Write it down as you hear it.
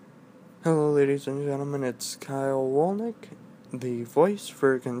Hello, ladies and gentlemen, it's Kyle Wolnick, the voice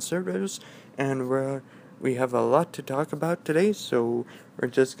for conservatives, and we have a lot to talk about today, so we're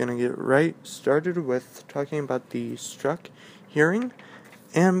just gonna get right started with talking about the Strzok hearing.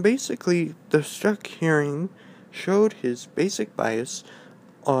 And basically, the Strzok hearing showed his basic bias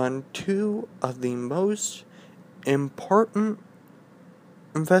on two of the most important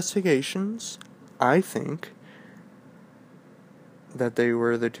investigations, I think, that they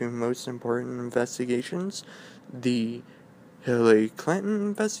were the two most important investigations: the Hillary Clinton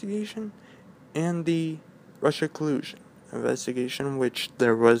investigation and the Russia collusion investigation, which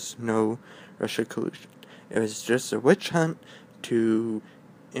there was no Russia collusion. It was just a witch hunt to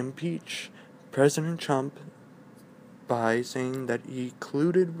impeach President Trump by saying that he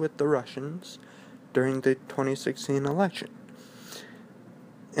colluded with the Russians during the 2016 election.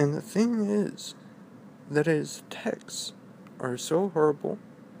 And the thing is that his texts are so horrible.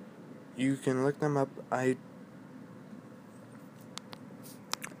 You can look them up. I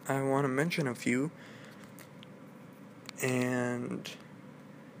want to mention a few, and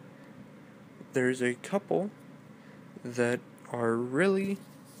there's a couple that are really,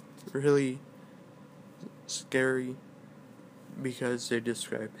 really scary because they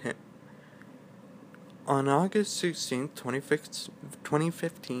describe him. On August 16th,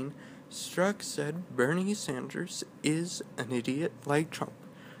 2015, Strzok said Bernie Sanders is an idiot like Trump.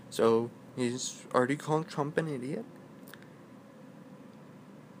 So he's already called Trump an idiot.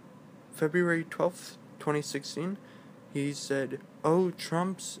 February 12th, 2016, he said, "Oh,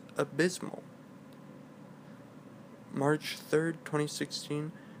 Trump's abysmal." March 3rd,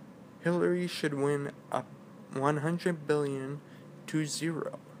 2016, Hillary should win up 100 billion to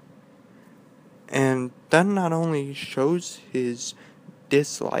 0. And that not only shows his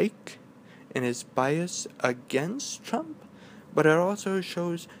dislike and his bias against Trump, but it also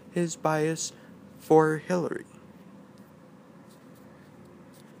shows his bias for Hillary.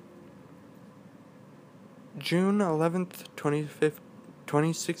 June 11th,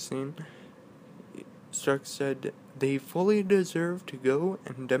 2016, Strzok said they fully deserve to go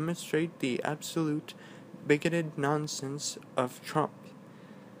and demonstrate the absolute bigoted nonsense of Trump.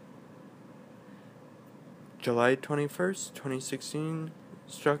 July 21st, 2016,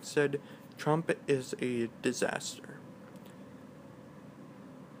 Strzok said Trump is a disaster.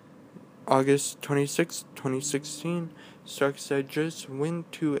 August 26th, 2016, Strzok said just went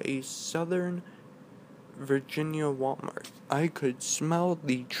to a Southern Virginia Walmart. I could smell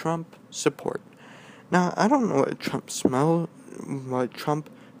the Trump support. Now, I don't know what Trump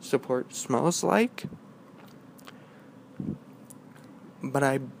support smells like, but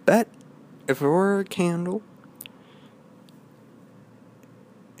I bet if it were a candle,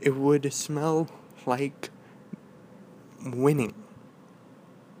 it would smell like winning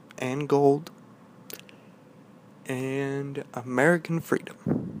and gold and American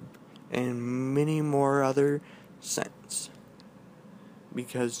freedom and many more other scents,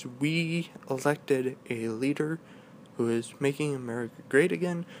 because we elected a leader who is making America great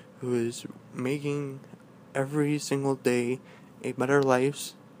again, who is making every single day a better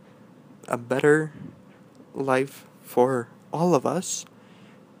life for all of us,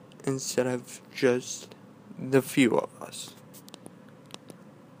 instead of just the few of us.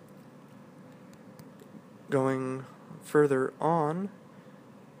 Going further on,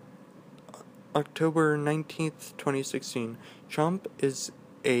 October 19th, 2016, Trump is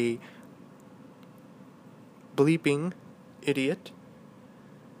a bleeping idiot.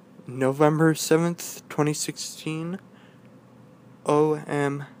 November 7th, 2016,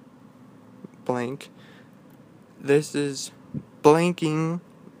 OM blank. This is blanking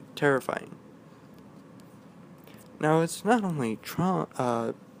terrifying. Now, it's not only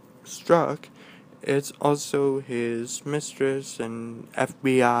Strzok, it's also his mistress and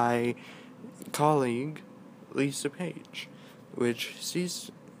FBI colleague, Lisa Page, which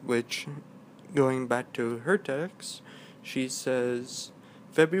going back to her text, she says,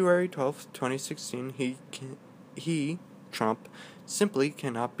 February 12th, 2016, he, Trump, simply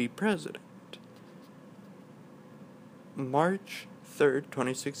cannot be president. March 3rd,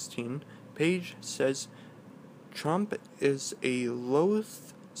 2016, Page says Trump is a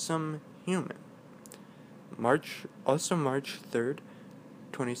loathsome human. March 3rd,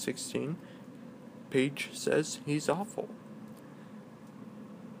 2016, Page says he's awful.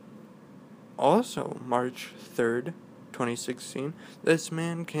 Also, March 3rd, 2016, this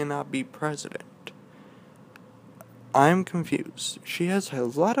man cannot be president. I'm confused. She has a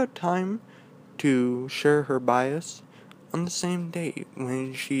lot of time to share her bias on the same day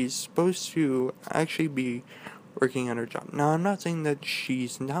when she's supposed to actually be working at her job. Now, I'm not saying that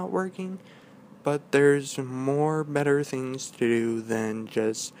she's not working, but there's more better things to do than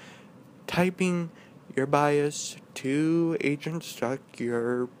just typing your bias to Agent Stuck,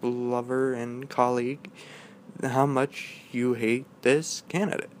 your lover and colleague, how much you hate this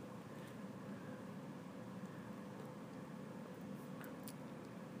candidate.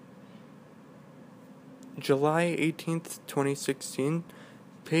 July 18th, 2016,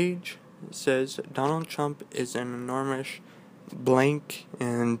 page says Donald Trump is an enormous blank,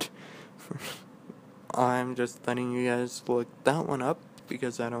 and I'm just letting you guys look that one up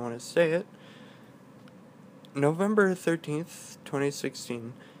because I don't want to say it. November 13th,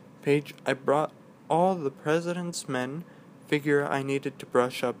 2016, page, I brought all the president's men, figure I needed to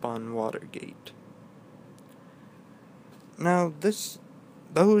brush up on Watergate. Now,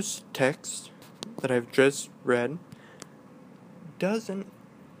 those texts that I've just read doesn't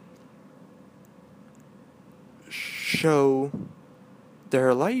show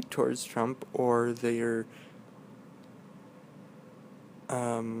their light towards Trump or their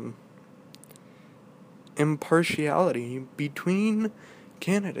impartiality between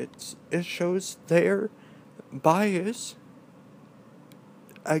candidates. It shows their bias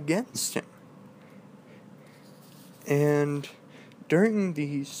against him. And during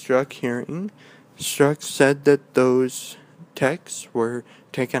the Strzok hearing, Strzok said that those texts were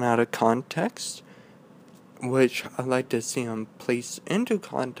taken out of context, which I'd like to see them placed into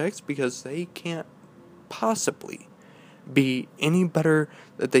context because they can't possibly be any better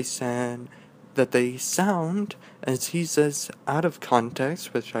that they sound, as he says, out of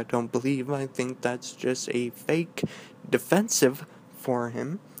context, which I don't believe. I think that's just a fake defensive for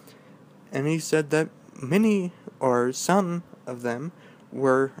him. And he said that many or some of them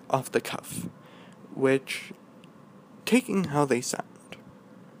were off the cuff, which, taking how they sound,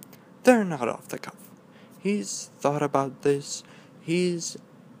 they're not off the cuff. He's thought about this. He's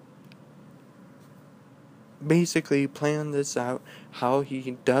basically planned this out, how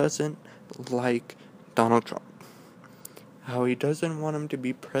he doesn't like Donald Trump, how he doesn't want him to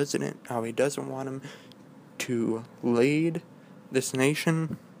be president, how he doesn't want him to lead this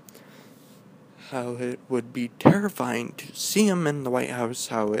nation, how it would be terrifying to see him in the White House,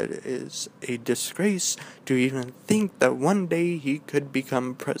 how it is a disgrace to even think that one day he could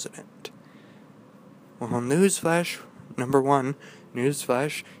become president. Well, newsflash, number one,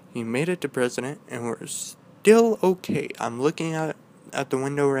 newsflash, he made it to president, and we're still okay. I'm looking at the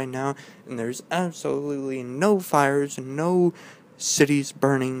window right now, and there's absolutely no fires, no cities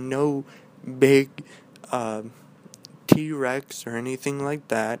burning, no big T-Rex or anything like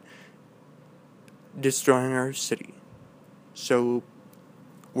that destroying our city. So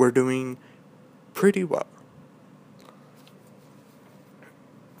we're doing pretty well.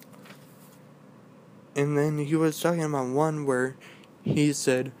 And then he was talking about one where he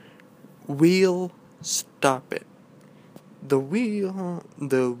said, "We'll stop it." The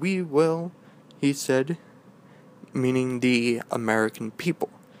we will, he said, meaning the American people.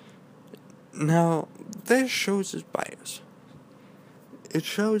 Now, this shows his bias. It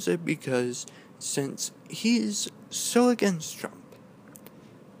shows it because since he's so against Trump,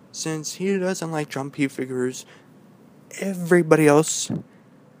 since he doesn't like Trump, he figures everybody else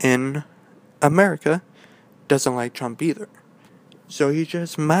in America doesn't like Trump either. So he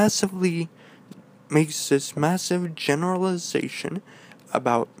just massively makes this massive generalization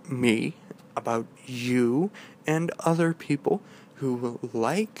about me, about you, and other people who will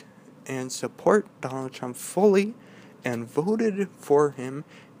like and support Donald Trump fully and voted for him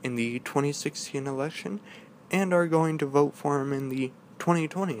in the 2016 election and are going to vote for him in the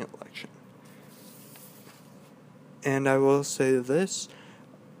 2020 election. And I will say this,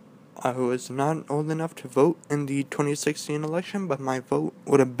 I was not old enough to vote in the 2016 election, but my vote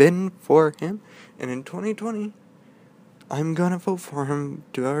would have been for him. And in 2020, I'm gonna vote for him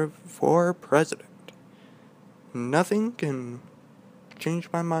for president. Nothing can change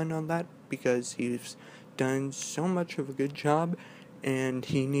my mind on that because he's done so much of a good job, and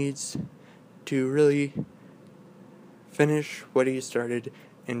he needs to really finish what he started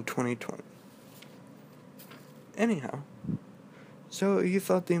in 2020. Anyhow, so he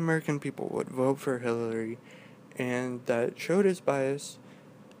thought the American people would vote for Hillary, and that showed his bias,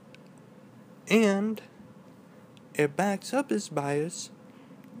 and it backs up his bias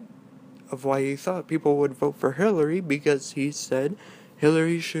of why he thought people would vote for Hillary, because he said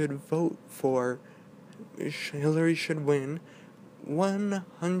Hillary should win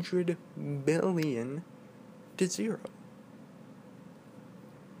 100 billion to 0.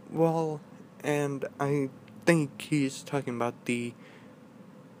 Well, and I think he's talking about the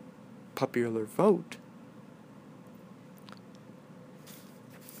popular vote,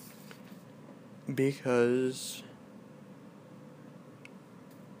 because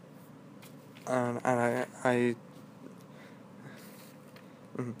I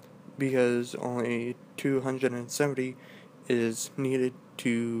because only 270 is needed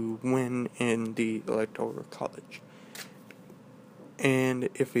to win in the Electoral College. And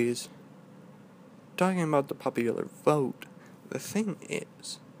if he's talking about the popular vote, the thing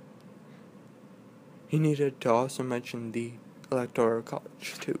is, he needed to also mention the Electoral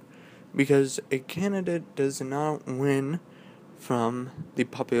College too, because a candidate does not win from the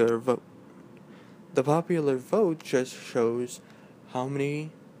popular vote. The popular vote just shows how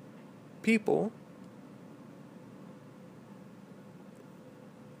many people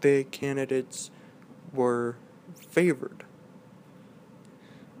the candidates were favored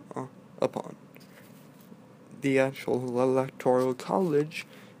upon. The actual Electoral College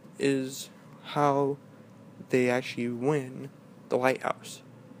is how they actually win the White House,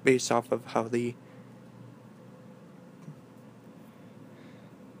 based off of how the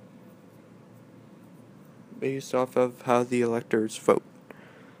electors vote.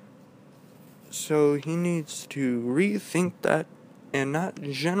 So he needs to rethink that and not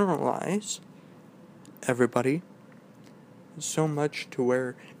generalize everybody so much to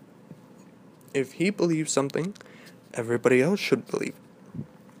where if he believes something, everybody else should believe it.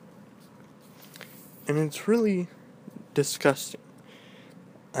 And it's really disgusting.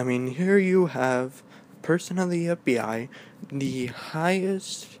 I mean, here you have a person of the FBI,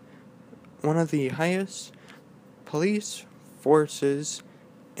 one of the highest police forces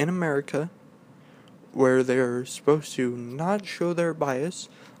in America, where they're supposed to not show their bias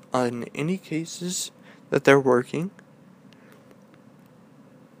on any cases that they're working,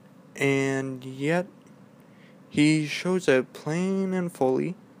 and yet he shows it plain and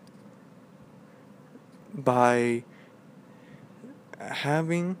fully by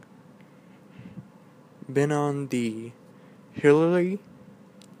having been on the Hillary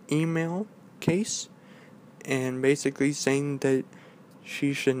email case and basically saying that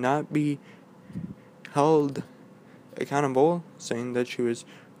she should not be held accountable, saying that she was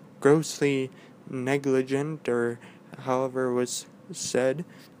grossly negligent, or however it was said,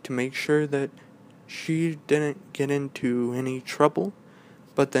 to make sure that she didn't get into any trouble.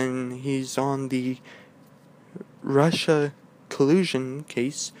 But then he's on the Russia collusion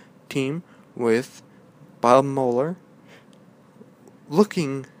case team with Bob Mueller,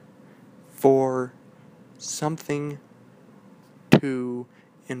 looking for something to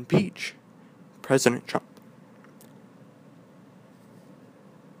impeach President Trump.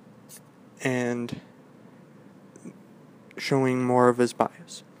 And showing more of his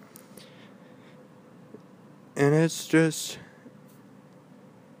bias. And it's just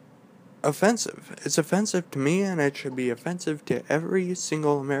offensive. It's offensive to me, and it should be offensive to every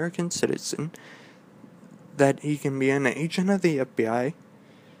single American citizen that he can be an agent of the FBI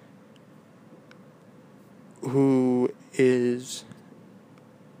who is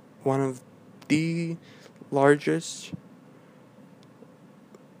one of the largest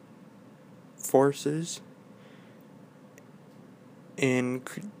forces in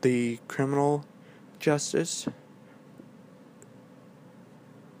the criminal justice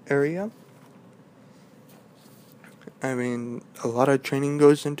area. I mean, a lot of training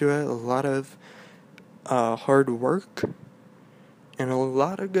goes into it, a lot of hard work, and a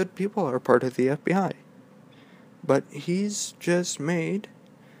lot of good people are part of the FBI. But he's just made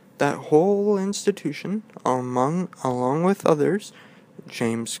that whole institution, along with others,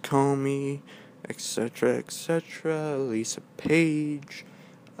 James Comey, etc., Lisa Page,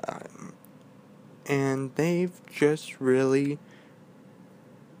 and they've just really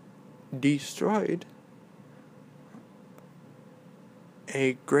destroyed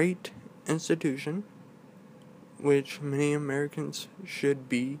a great institution which many Americans should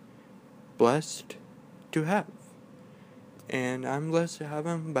be blessed to have. And I'm blessed to have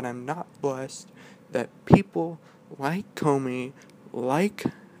him, but I'm not blessed that people like Comey, like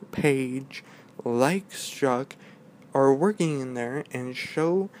Page, like Strzok are working in there and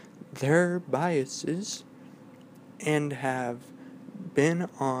show their biases and have been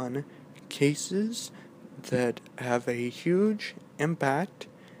on cases that have a huge impact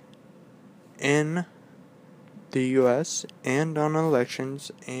in the U.S. and on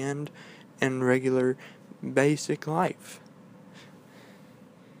elections and in regular basic life.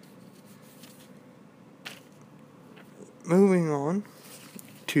 Moving on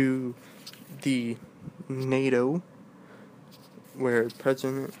to the NATO, where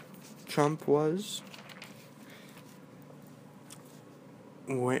President Trump was,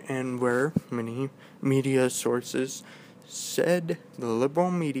 and where many media sources said, the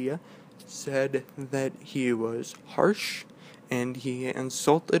liberal media said that he was harsh and he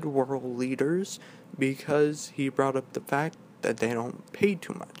insulted world leaders because he brought up the fact that they don't pay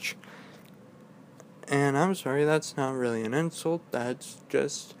too much. And I'm sorry, that's not really an insult, that's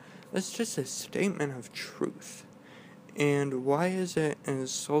just a statement of truth. And why is it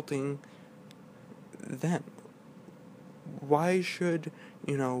insulting them? Why should,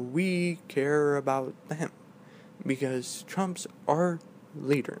 we care about them? Because Trump's our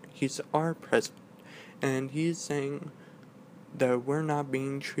leader, he's our president, and he's saying that we're not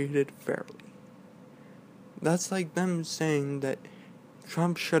being treated fairly. That's like them saying that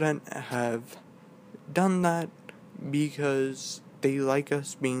Trump shouldn't have done that because they like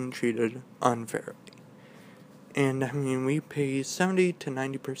us being treated unfairly. And I mean, we pay 70 to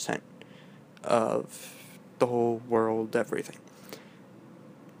 90% of the whole world, everything.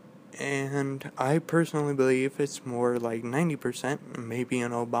 And I personally believe it's more like 90%. Maybe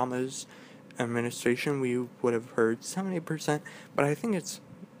in Obama's administration we would have heard 70%, but I think it's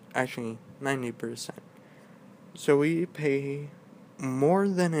actually 90%. So we pay more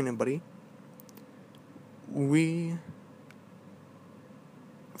than anybody. We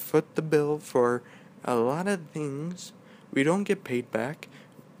foot the bill for a lot of things. We don't get paid back.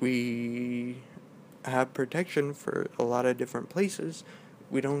 We have protection for a lot of different places.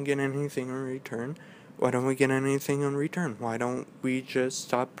 We don't get anything in return. Why don't we get anything in return? Why don't we just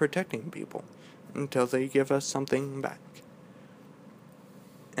stop protecting people until they give us something back?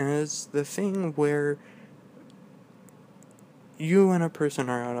 And it's the thing where you and a person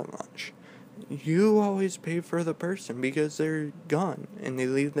are out at lunch. You always pay for the person because they're gone and they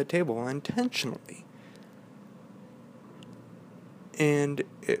leave the table intentionally. And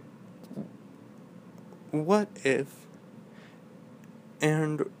what if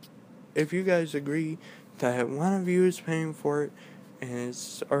you guys agree that one of you is paying for it and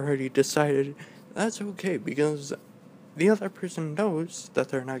it's already decided, that's okay, because the other person knows that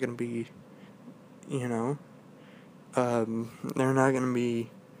they're not going to be, they're not going to be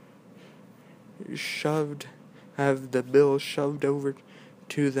have the bill shoved over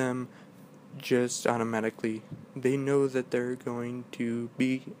to them just automatically. They know that they're going to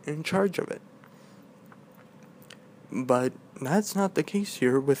be in charge of it. But that's not the case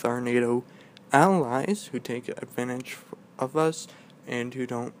here with our NATO allies who take advantage of us and who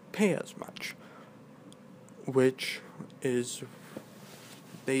don't pay as much. Which is,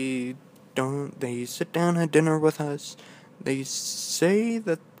 they sit down at dinner with us. They say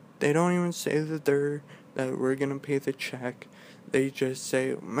that they don't even say that we're gonna pay the check. They just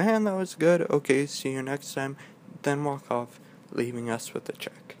say, "Man, that was good. Okay, see you next time." Then walk off, leaving us with the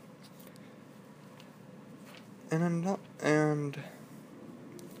check.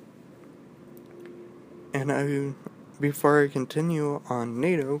 Before I continue on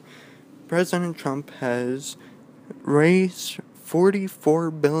NATO, President Trump has raised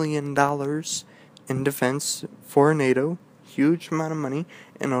 $44 billion in defense for NATO, huge amount of money,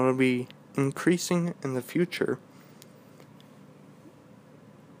 and it'll be increasing in the future.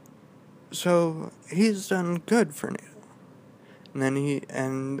 So he's done good for NATO.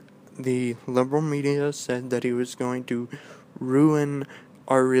 And the liberal media said that he was going to ruin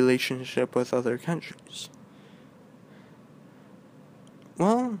our relationship with other countries.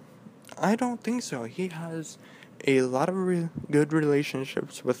 Well, I don't think so. He has a lot of good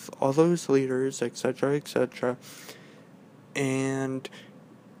relationships with all those leaders, etc., etc. And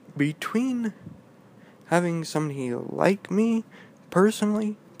between having somebody like me,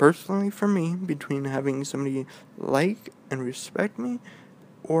 personally for me, between having somebody like and respect me,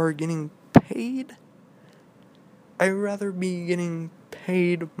 or getting paid, I'd rather be getting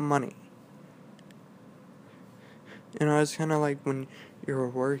paid money. It's kind of like when you're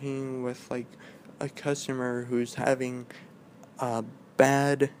working with, like, a customer who's having a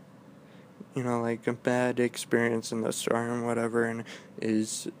bad experience in the store and whatever, and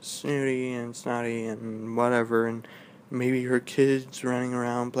is snooty and snotty and whatever, and maybe her kid's running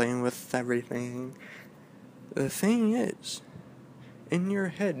around playing with everything. The thing is, in your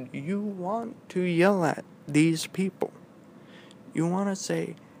head, you want to yell at these people. You want to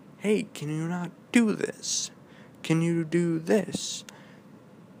say, "Hey, can you not do this? Can you do this?"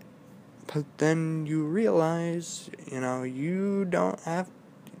 But then you realize, you don't have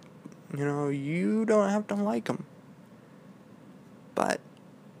to like them. But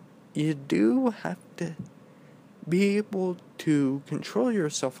you do have to be able to control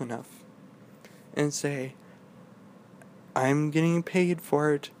yourself enough and say, "I'm getting paid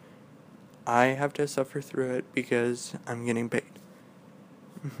for it. I have to suffer through it because I'm getting paid."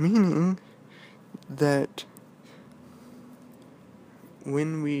 Meaning that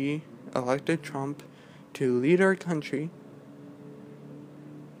when we elected Trump to lead our country,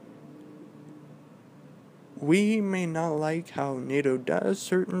 we may not like how NATO does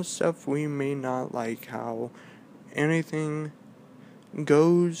certain stuff, we may not like how anything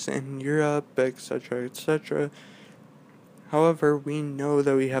goes in Europe, etc., etc. However, we know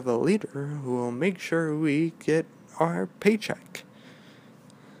that we have a leader who will make sure we get our paycheck.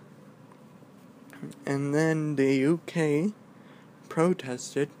 And then the UK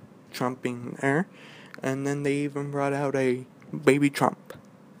protested Trump being there, and then they even brought out a baby Trump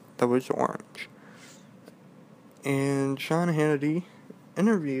that was orange. And Sean Hannity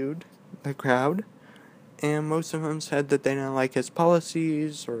interviewed the crowd, and most of them said that they didn't like his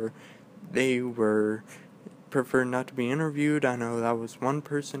policies, or they preferred not to be interviewed. I know that was one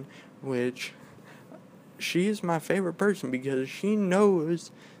person, which she is my favorite person because she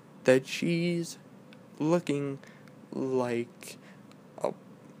knows that she's looking like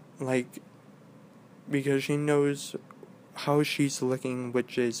because she knows how she's looking,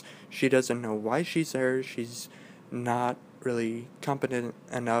 which is she doesn't know why she's there. She's not really competent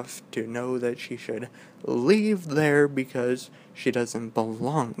enough to know that she should leave there because she doesn't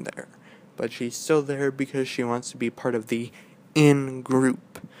belong there. But she's still there because she wants to be part of the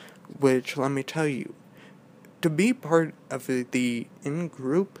in-group, which, let me tell you, to be part of the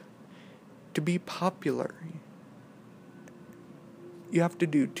in-group, to be popular, you have to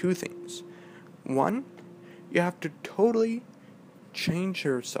do two things. One, you have to totally change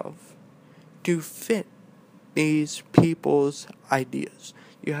yourself to fit these people's ideas.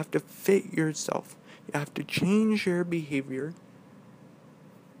 You have to fit yourself. You have to change your behavior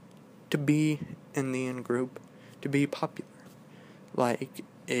to be in the in-group, to be popular. Like,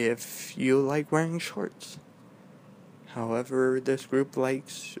 if you like wearing shorts, however, this group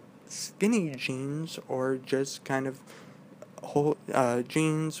likes skinny jeans or just kind of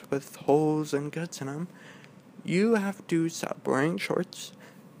jeans with holes and guts in them, you have to stop wearing shorts.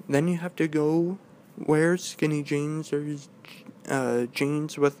 Then you have to go wear skinny jeans or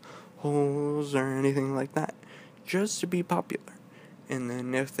jeans with holes or anything like that, just to be popular. And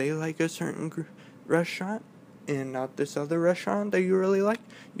then if they like a certain restaurant and not this other restaurant that you really like,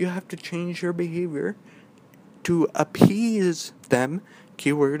 you have to change your behavior to appease them,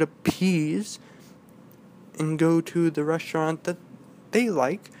 keyword appease, and go to the restaurant that they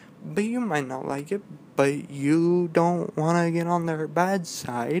like, but you might not like it, but you don't want to get on their bad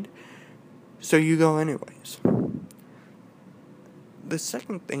side, so you go anyways. The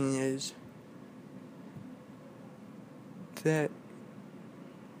second thing is that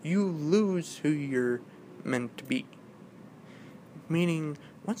you lose who you're meant to be. Meaning,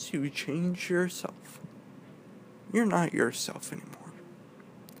 once you change yourself, you're not yourself anymore.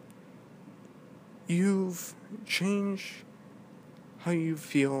 You've changed how you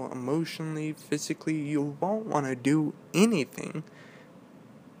feel emotionally, physically. You won't want to do anything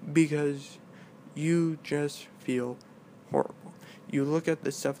because you just feel horrible. You look at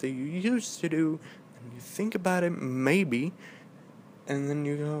the stuff that you used to do and you think about it maybe, and then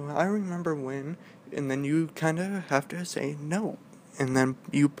you go, I remember when, and then you kind of have to say no, and then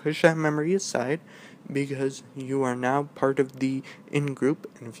you push that memory aside because you are now part of the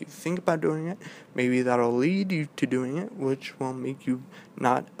in-group, and if you think about doing it, maybe that'll lead you to doing it, which will make you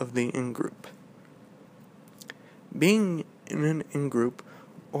not of the in-group. Being in an in-group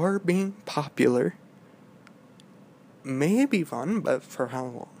or being popular may be fun, but for how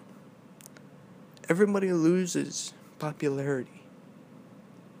long? Everybody loses popularity.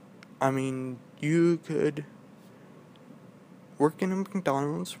 I mean, you could work in a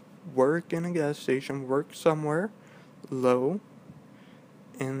McDonald's, work in a gas station, work somewhere low,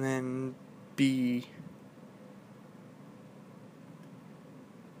 and then be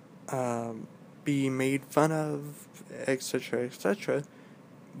made fun of, etc., etc.,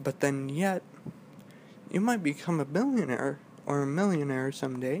 but then yet, you might become a billionaire or a millionaire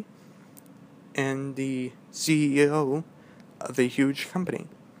someday, and the CEO of a huge company.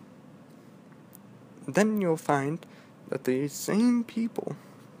 Then you'll find that the same people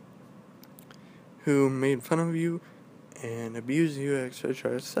who made fun of you and abused you,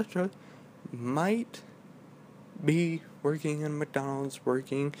 etc., etc., might be working in McDonald's,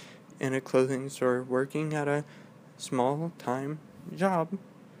 working in a clothing store, working at a small-time job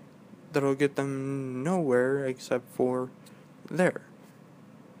that'll get them nowhere except for there.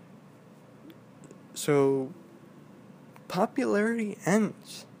 So, popularity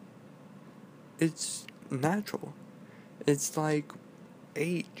ends. It's natural. It's like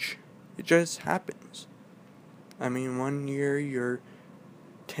age. It just happens. I mean, one year you're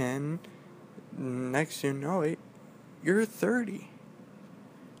 10, next you know it, you're 30.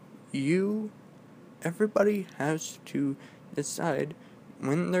 everybody has to decide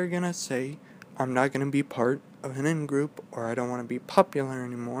when they're gonna say, I'm not gonna be part of an in-group, or I don't want to be popular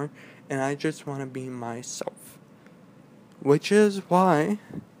anymore, and I just want to be myself. Which is why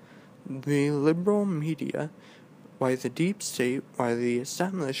the liberal media, why the deep state, why the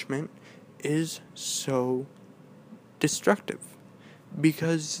establishment is so destructive.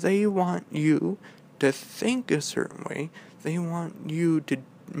 Because they want you to think a certain way, they want you to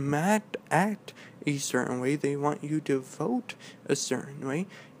act a certain way, they want you to vote a certain way,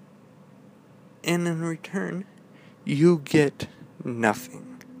 and in return, you get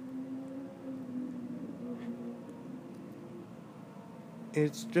nothing.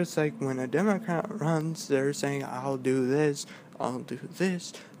 It's just like when a Democrat runs, they're saying, I'll do this, I'll do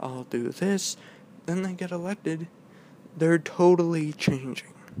this, I'll do this. Then they get elected, they're totally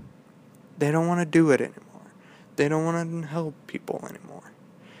changing. They don't want to do it anymore. They don't want to help people anymore.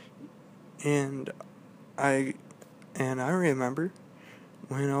 And I remember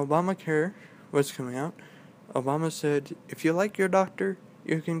when Obamacare was coming out, Obama said, if you like your doctor,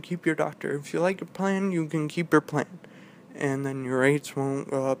 you can keep your doctor. If you like your plan, you can keep your plan. And then your rates won't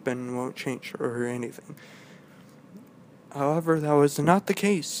go up and won't change or anything. However, that was not the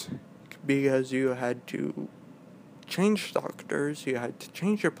case, because you had to change doctors, you had to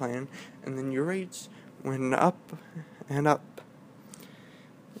change your plan, and then your rates went up and up.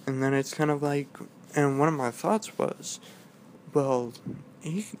 And then it's kind of like, and one of my thoughts was, well,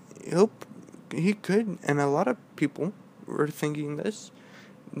 he could, and a lot of people were thinking this,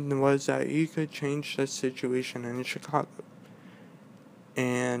 was that he could change the situation in Chicago.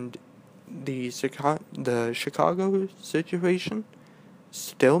 And the Chicago situation,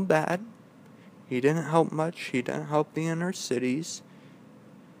 still bad. He didn't help much. He didn't help the inner cities.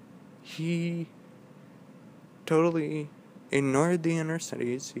 He totally ignored the inner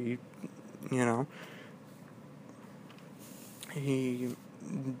cities. He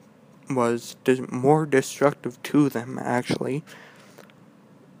was more destructive to them, actually.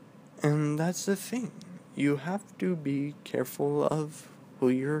 And that's the thing. You have to be careful of who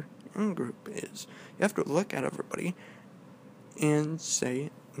your in-group is. You have to look at everybody and say,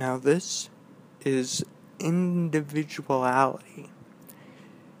 now this is individuality.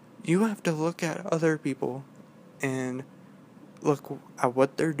 You have to look at other people and look at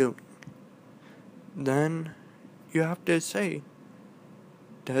what they're doing. Then you have to say,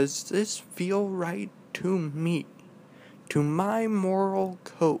 does this feel right to me? To my moral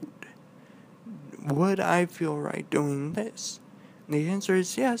code? Would I feel right doing this? And the answer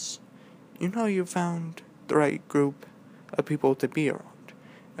is yes. You found the right group of people to be around.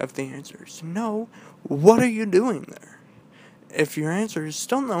 If the answer is no, what are you doing there? If your answer is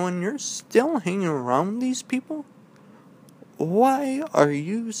still no and you're still hanging around these people, why are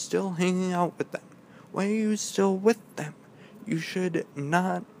you still hanging out with them? Why are you still with them? You should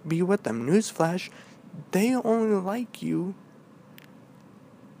not be with them. Newsflash, they only like you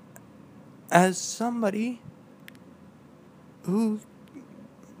as somebody who,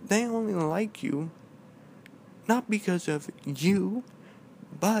 they only like you not because of you,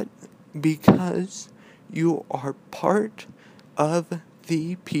 but because you are part of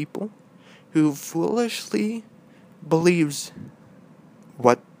the people who foolishly believes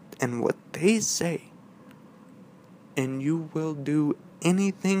what they say, and you will do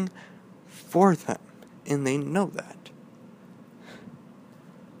anything for them, and they know that.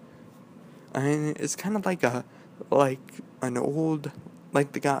 I mean, it's kind of like an old,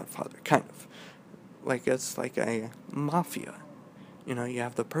 like The Godfather, kind of. Like, it's like a mafia. You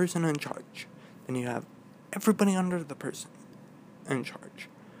have the person in charge, and you have everybody under the person in charge.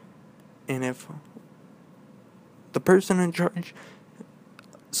 And if the person in charge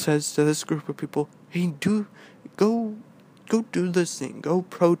says to this group of people, hey, go do this thing, go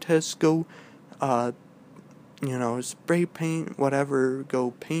protest, go, spray paint, whatever,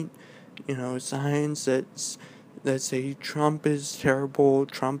 go paint, signs that say Trump is terrible,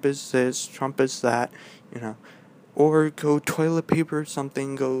 Trump is this, Trump is that, or go toilet paper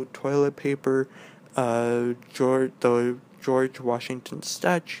something, go toilet paper, the George Washington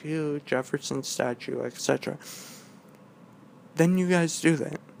statue, Jefferson statue, etc. Then you guys do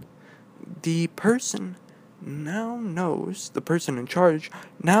that. The person in charge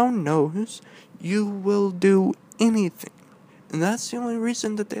now knows you will do anything. And that's the only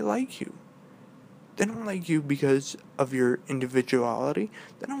reason that they like you. They don't like you because of your individuality.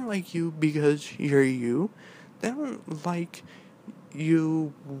 They don't like you because you're you. They don't like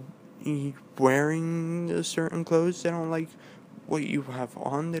you wearing certain clothes. They don't like what you have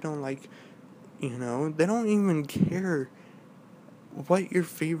on. They don't like, they don't even care what your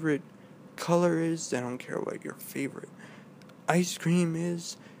favorite color is. They don't care what your favorite ice cream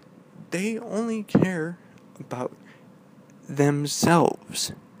is. They only care about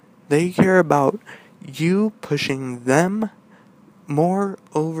themselves. They care about you pushing them more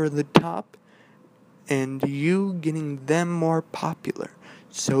over the top and you getting them more popular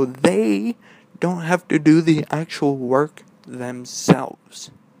so they don't have to do the actual work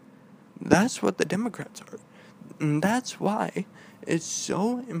themselves. That's what the Democrats are. And that's why it's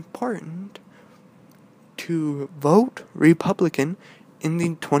so important to vote Republican in the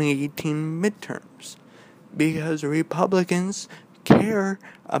 2018 midterms. Because Republicans care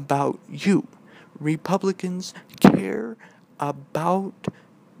about you. Republicans care about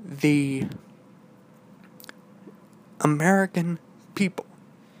the American people.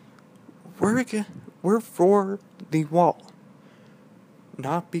 We're for the wall.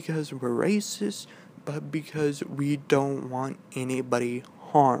 Not because we're racist, but because we don't want anybody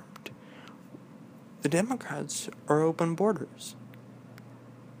harmed. The Democrats are open borders.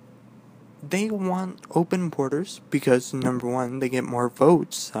 They want open borders because, number one, they get more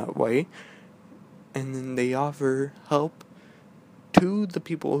votes that way, and then they offer help to the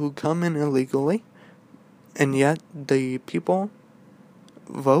people who come in illegally, and yet the people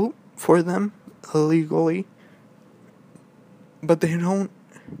vote for them illegally, but they don't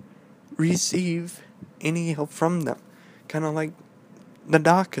receive any help from them. Kind of like the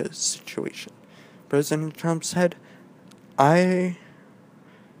DACA situation. President Trump said,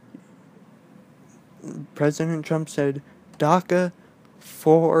 DACA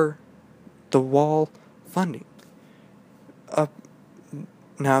for the wall funding.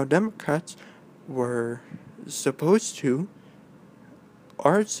 Now Democrats are supposed to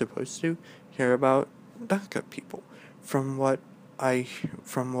care about DACA people from what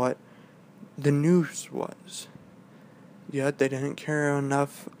the news was. Yet they didn't care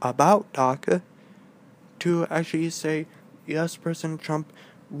enough about DACA to actually say, yes, President Trump,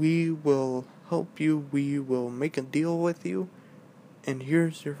 we will help you, we will make a deal with you, and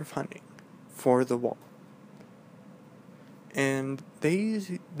here's your funding for the wall. And they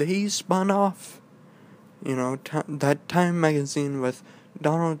spun off, that Time magazine with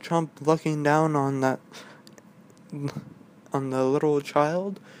Donald Trump looking down on the little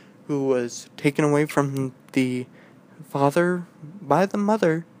child who was taken away from the father by the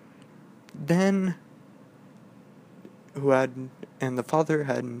mother, and the father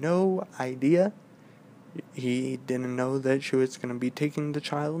had no idea. He didn't know that she was going to be taking the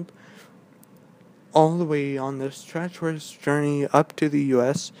child all the way on this treacherous journey up to the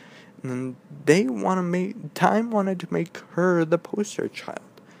U.S., and Time wanted to make her the poster child.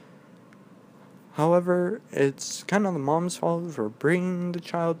 However, it's kind of the mom's fault for bringing the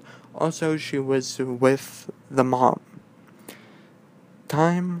child. Also, she was with the mom.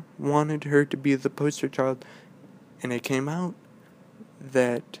 Time wanted her to be the poster child, and it came out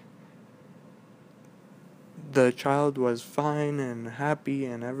that the child was fine and happy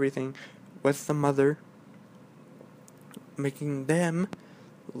and everything with the mother, making them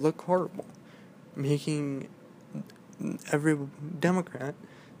look horrible, making every Democrat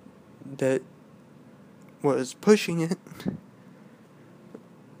that was pushing it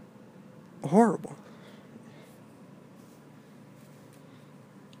horrible.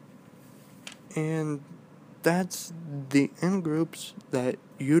 And that's the in-groups that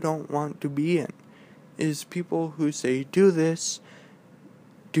you don't want to be in, is people who say, do this,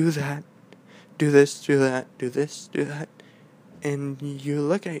 do that, do this, do that, do this, do that, and you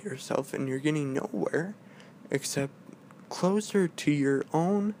look at yourself and you're getting nowhere except closer to your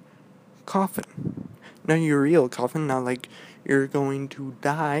own coffin. Not your real coffin, not like you're going to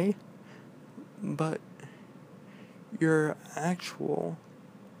die, but your actual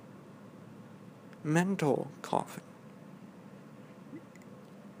mental coffin.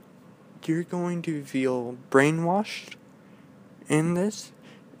 You're going to feel brainwashed in this.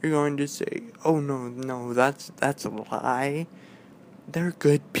 You're going to say, oh no, that's a lie. They're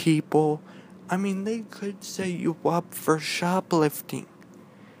good people. I mean, they could set you up for shoplifting,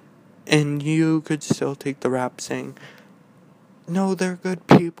 and you could still take the rap saying, no, they're good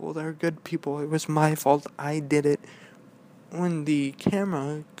people, it was my fault, I did it, when the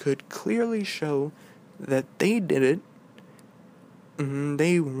camera could clearly show that they did it, and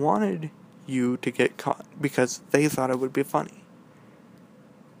they wanted you to get caught because they thought it would be funny.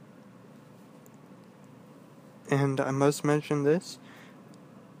 And I must mention this,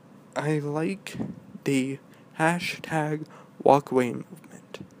 I like the hashtag walkaway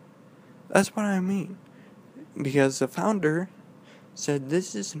movement. That's what I mean. Because the founder said,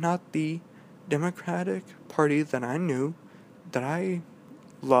 this is not the Democratic Party that I knew. that I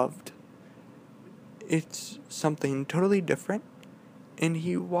loved. It's something totally different, and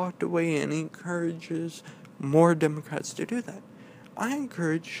he walked away and encourages more Democrats to do that. I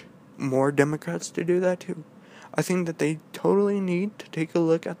encourage more Democrats to do that too. I think that they totally need to take a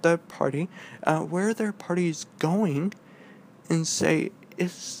look at their party, where their party is going, and say,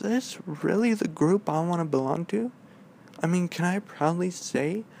 is this really the group I want to belong to? I mean, can I proudly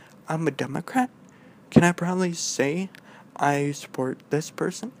say I'm a Democrat? Can I proudly say I support this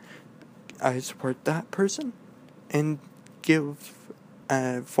person? I support that person? And give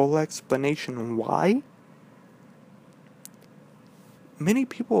a full explanation why? Many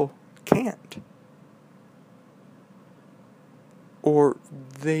people can't. Or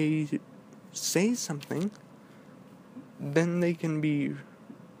they say something, then they can be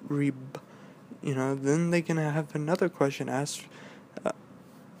then they can have another question asked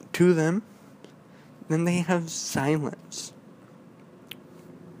to them, then they have silence.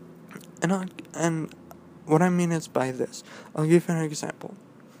 And what I mean is by this, I'll give you an example.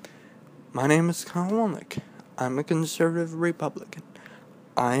 My name is Kyle Wolnick. I'm a conservative Republican.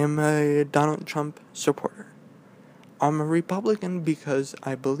 I am a Donald Trump supporter. I'm a Republican because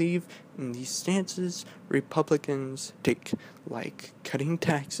I believe in the stances Republicans take, like cutting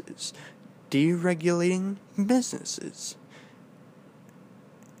taxes, deregulating businesses,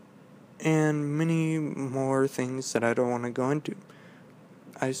 and many more things that I don't want to go into.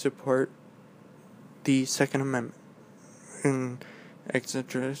 I support the Second Amendment, and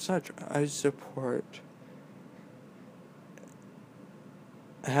etc., etc. I support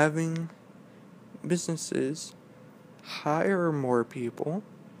having businesses hire more people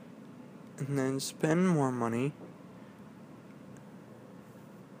and then spend more money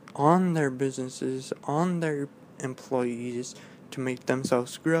on their businesses, on their employees, to make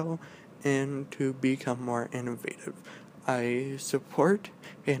themselves grow and to become more innovative. I support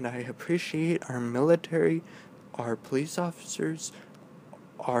and I appreciate our military, our police officers,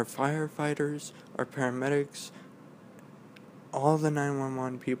 our firefighters, our paramedics, all the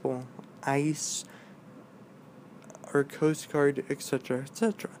 911 people, ICE, our Coast Guard, etc.,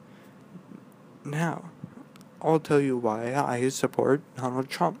 etc. Now, I'll tell you why I support Donald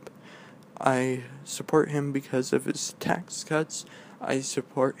Trump. I support him because of his tax cuts. I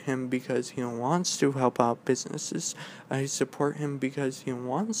support him because he wants to help out businesses. I support him because he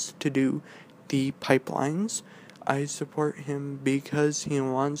wants to do the pipelines. I support him because he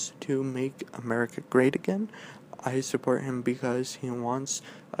wants to make America great again. I support him because he wants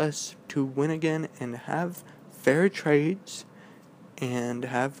us to win again and have fair trades and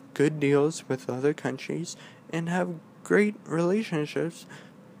have good deals with other countries and have great relationships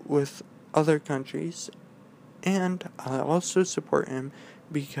with other countries. And I also support him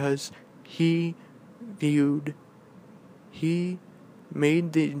because he made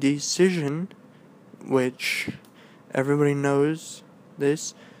the decision, which everybody knows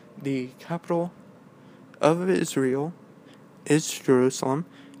this, the capital of Israel is Jerusalem.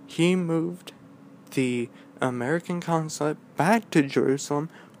 He moved the American consulate back to Jerusalem,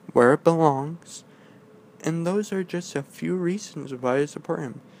 where it belongs. And those are just a few reasons why I support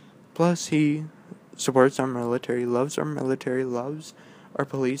him. Plus, he supports our military, loves our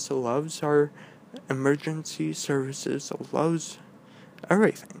police, loves our emergency services, loves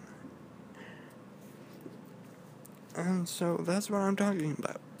everything. And so that's what I'm talking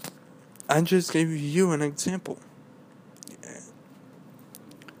about. I just gave you an example.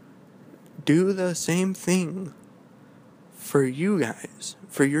 Do the same thing for you guys,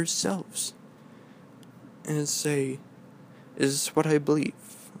 for yourselves. And say, is this what I believe?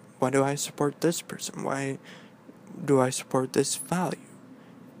 Why do I support this person? Why do I support this value?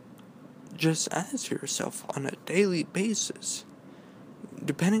 Just ask yourself on a daily basis,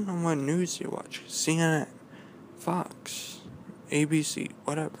 depending on what news you watch, CNN, Fox, ABC,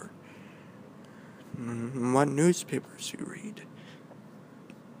 whatever, what newspapers you read.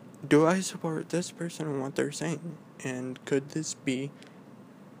 Do I support this person and what they're saying? And could this be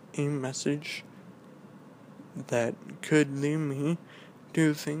a message that could lead me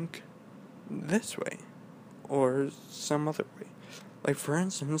to think this way or some other way? Like, for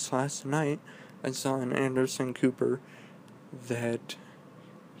instance, last night I saw on Anderson Cooper that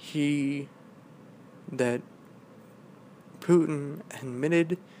Putin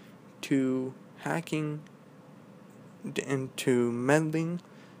admitted to hacking and to meddling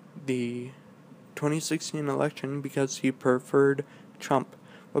the 2016 election because he preferred Trump.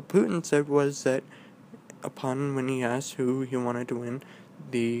 What Putin said was that when he asked who he wanted to win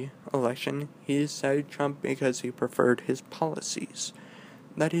the election, he said Trump because he preferred his policies.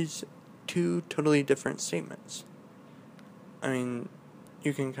 That is two totally different statements. I mean,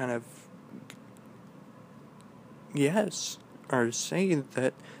 you can kind of yes, or say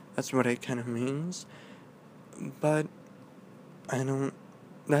that that's what it kind of means, but I don't,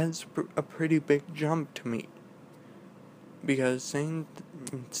 that's a pretty big jump to me, because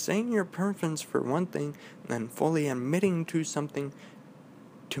saying your preference for one thing, and then fully admitting to something,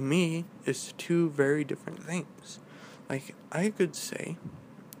 to me, is two very different things. Like, I could say,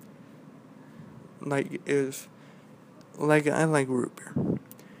 like, I like root beer.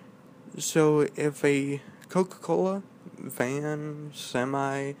 So, if a Coca-Cola van,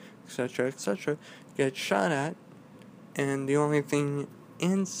 semi, etc., gets shot at, and the only thing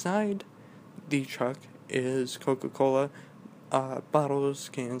inside the truck is Coca-Cola, bottles,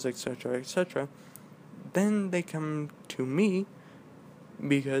 cans, etc., then they come to me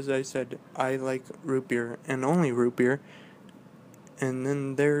because I said I like root beer and only root beer, and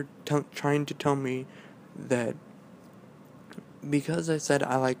then they're trying to tell me that because I said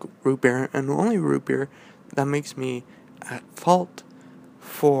I like root beer and only root beer, that makes me at fault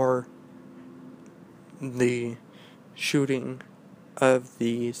for the shooting of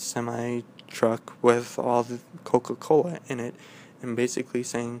the semi truck with all the Coca-Cola in it, and basically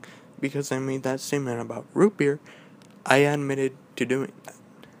saying because I made that statement about root beer, I admitted to doing that.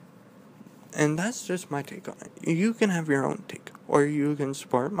 And that's just my take on it. You can have your own take, or you can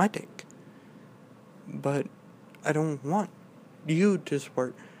support my take. But I don't want you to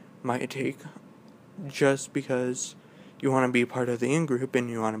support my take just because you want to be part of the in-group and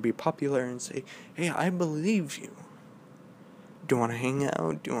you want to be popular and say, hey, I believe you. Do you want to hang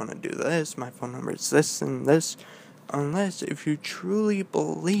out? Do you want to do this? My phone number is this and this. Unless if you truly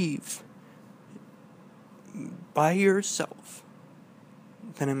believe by yourself,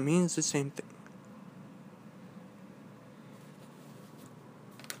 then it means the same thing.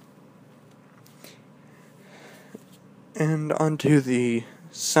 And onto the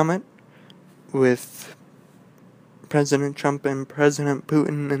summit with President Trump and President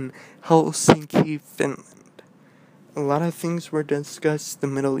Putin in Helsinki, Finland. A lot of things were discussed: the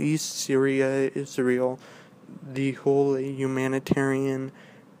Middle East, Syria, Israel, the whole humanitarian,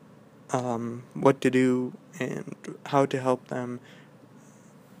 what to do and how to help them,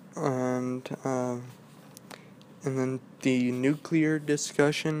 and then the nuclear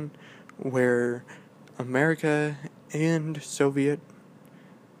discussion where America and Soviet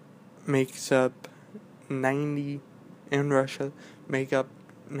makes up 90, and Russia make up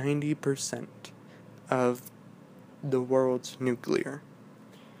 90% of the world's nuclear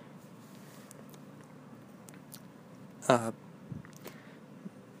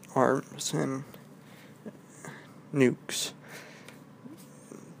arms and nukes,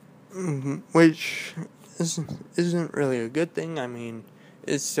 which isn't really a good thing. I mean,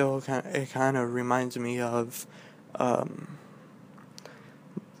 it's still kind of reminds me of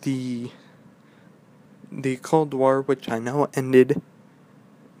the Cold War, which I know ended,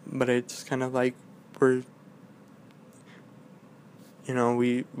 but it's kind of like we're,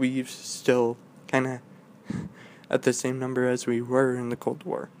 we've still kind of at the same number as we were in the Cold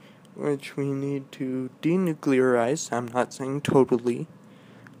War, which we need to denuclearize. I'm not saying totally.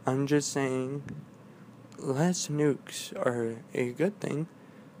 I'm just saying less nukes are a good thing,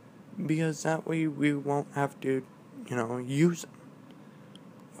 because that way we won't have to, use them.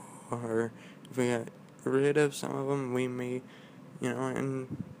 Or if we get rid of some of them, we may,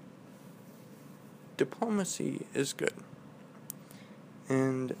 and diplomacy is good.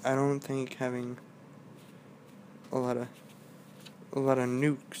 And I don't think having a lot of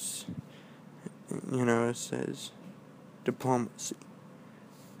nukes, says diplomacy.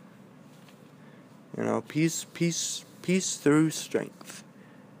 Peace through strength.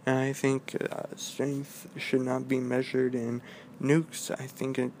 And I think strength should not be measured in nukes. I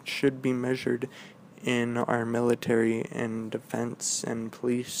think it should be measured in our military and defense and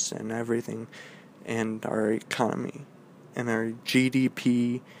police and everything, and our economy and our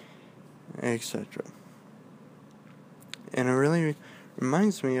GDP, etc. And it really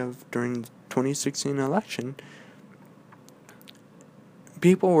reminds me of during the 2016 election,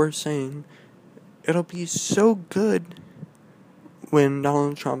 people were saying it'll be so good when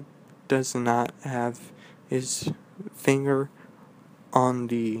Donald Trump does not have his finger on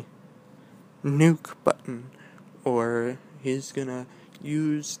the nuke button, or he's gonna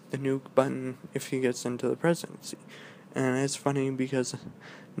use the nuke button if he gets into the presidency. And it's funny because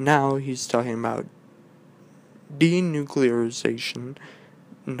now he's talking about denuclearization,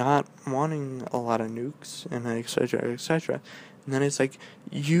 not wanting a lot of nukes, and etc. And then it's like,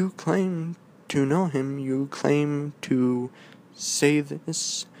 you claim to know him, you claim to say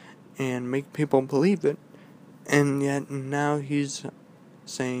this and make people believe it, And yet now he's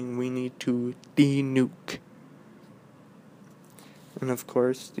saying we need to de-nuke. And of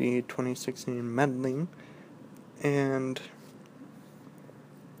course, the 2016 meddling. And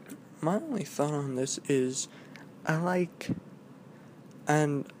my only thought on this is, and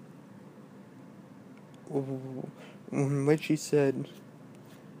in which he said,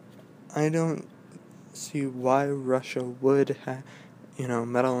 I don't see why Russia would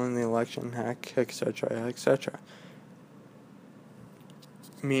meddle in the election, hack, etc., etc.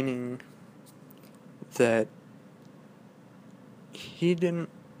 Meaning that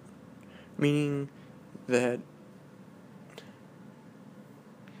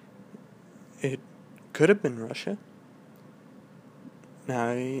it could have been Russia.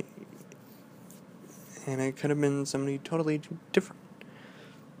 And it could have been somebody totally different.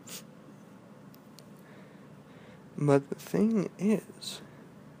 But the thing is,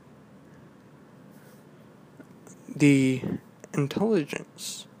 the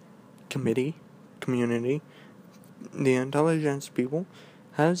intelligence community, the intelligence people,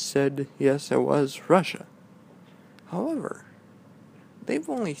 has said, yes, it was Russia. However, they've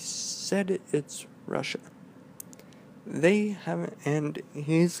only said it's Russia. They haven't, and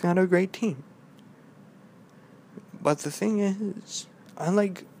he's got a great team. But the thing is, I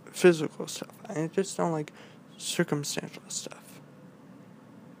like physical stuff. I just don't like circumstantial stuff.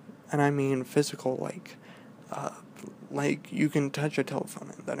 And I mean physical, like you can touch a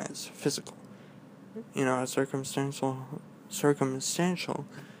telephone and then it's physical. A circumstantial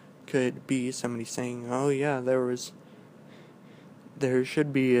could be somebody saying, oh yeah, there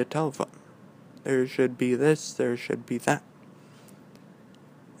should be a telephone. There should be this, there should be that.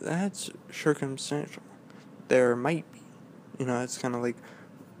 That's circumstantial. There might be. It's kind of like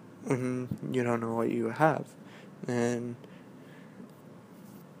when you don't know what you have, and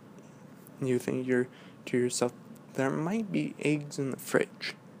you think to yourself, there might be eggs in the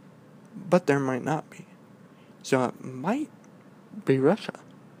fridge, but there might not be. So it might be Russia,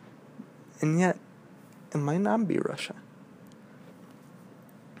 and yet it might not be Russia.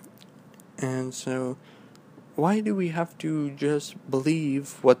 And so, why do we have to just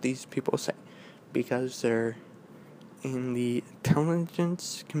believe what these people say? Because they're in the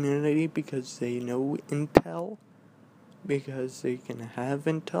intelligence community, because they know intel, because they can have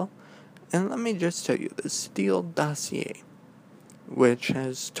intel. And let me just tell you, the Steele dossier, which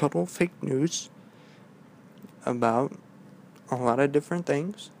has total fake news about a lot of different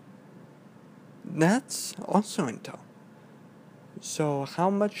things, that's also intel. So how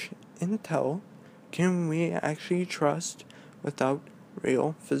much intel can we actually trust without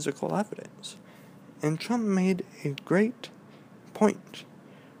real physical evidence? And Trump made a great point.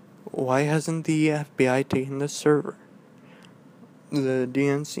 Why hasn't the FBI taken the server? The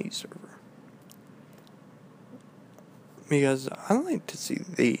DNC server? Because I like to see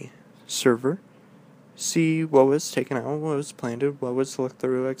the server, see what was taken out, what was planted, what was looked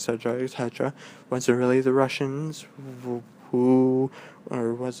through, etc., etc. Was it really the Russians who,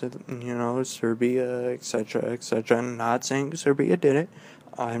 or was it, Serbia, etc., etc.? I'm not saying Serbia did it.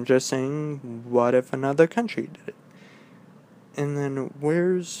 I'm just saying, what if another country did it? And then,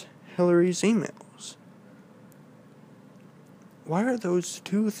 where's Hillary's emails? Why are those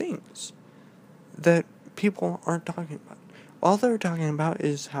two things that people aren't talking about? All they're talking about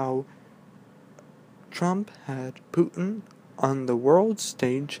is how Trump had Putin on the world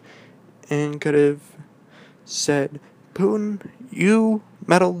stage and could have said, Putin, you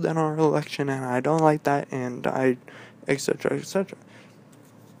meddled in our election and I don't like that, and etc., etc.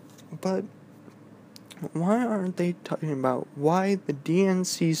 But why aren't they talking about why the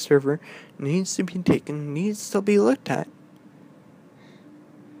DNC server needs to be taken, needs to be looked at?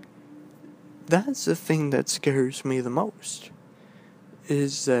 That's the thing that scares me the most,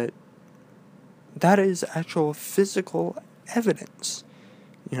 is that is actual physical evidence.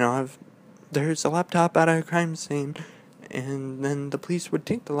 There's a laptop at a crime scene, and then the police would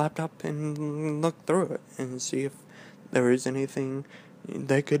take the laptop and look through it and see if there is anything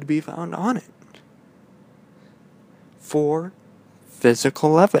that could be found on it. For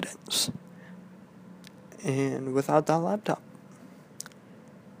physical evidence. And without that laptop,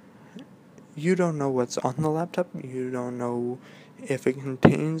 you don't know what's on the laptop. You don't know if it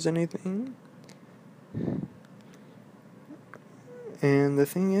contains anything. And the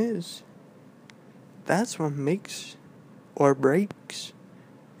thing is, that's what makes or breaks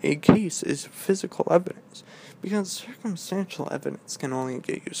a case, is physical evidence. Because circumstantial evidence can only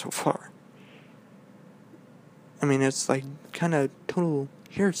get you so far. I mean, it's like kind of total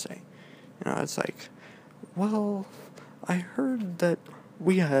hearsay. It's like, well, I heard that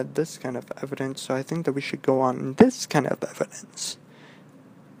we had this kind of evidence, so I think that we should go on this kind of evidence.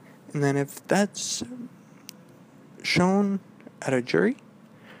 And then if that's shown at a jury,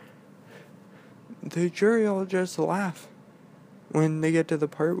 the jury will just laugh when they get to the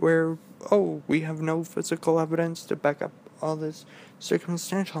part where, oh, we have no physical evidence to back up all this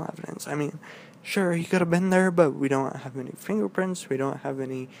circumstantial evidence. I mean, sure, he could have been there, but we don't have any fingerprints, we don't have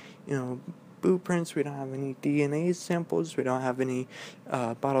any, boot prints, we don't have any DNA samples, we don't have any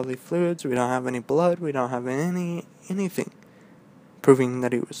bodily fluids, we don't have any blood, we don't have anything proving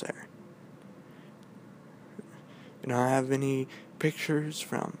that he was there. We don't have any pictures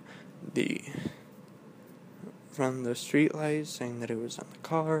from the street lights saying that he was in the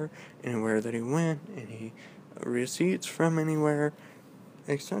car, anywhere that he went, any receipts from anywhere,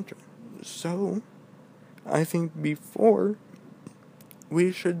 etc. So, I think before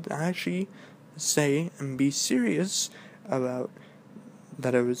we should actually say and be serious about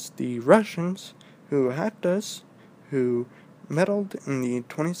that it was the Russians who hacked us, who meddled in the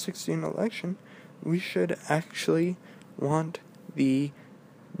 2016 election, we should actually want the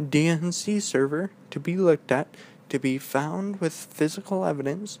DNC server to be looked at, to be found with physical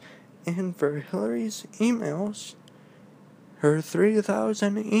evidence, and for Hillary's emails, her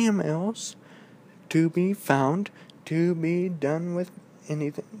 3,000 emails, to be found, to be done with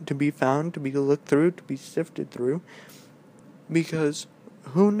anything, to be found, to be looked through, to be sifted through, because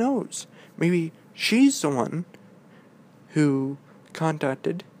who knows, maybe she's the one who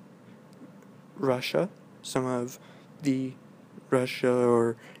contacted Russia, some of the Russia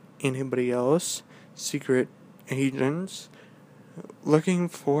or anybody else, secret agents, looking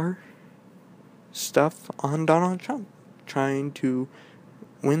for stuff on Donald Trump, trying to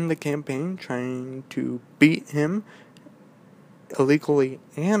win the campaign, trying to beat him illegally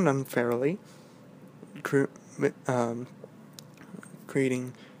and unfairly,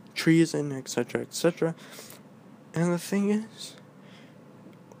 creating treason, etc., etc. And the thing is,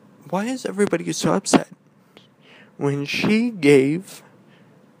 why is everybody so upset when she gave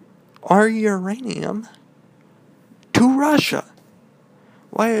our uranium to Russia?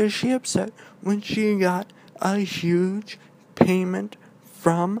 Why is she upset when she got a huge payment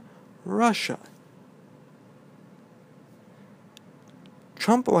from Russia?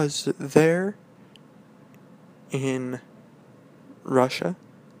 Trump was there in Russia,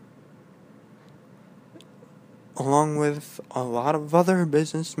 along with a lot of other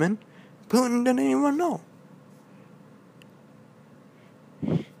businessmen. Putin didn't even know.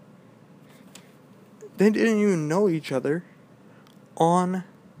 They didn't even know each other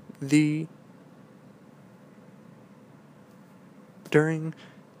during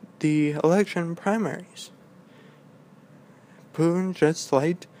the election primaries. Putin just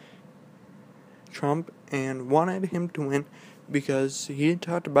liked Trump and wanted him to win because he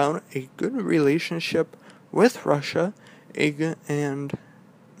talked about a good relationship with Russia, and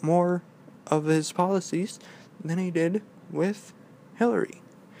more of his policies than he did with Hillary.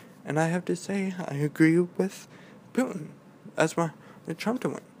 And I have to say, I agree with Putin. That's why Trump to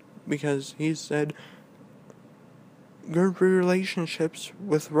win, because he said good relationships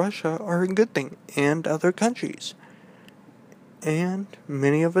with Russia are a good thing, and other countries, and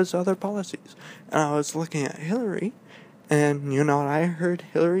many of his other policies. And I was looking at Hillary, and you know what I heard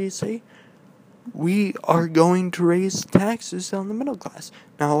Hillary say? We are going to raise taxes on the middle class.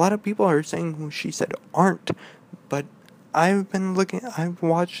 Now, a lot of people are saying who she said aren't, but I've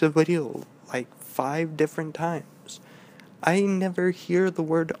watched the video like 5 different times. I never hear the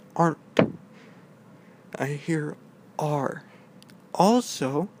word aren't. I hear are.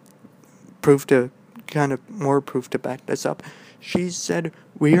 Also, proof to back this up, she said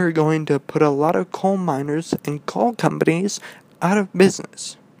we are going to put a lot of coal miners and coal companies out of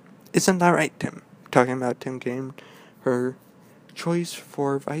business. Isn't that right, Tim? Talking about Tim Kaine, her choice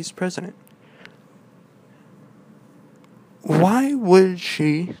for vice president. Why would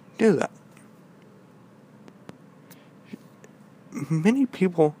she do that? Many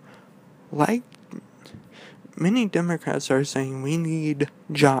Democrats are saying we need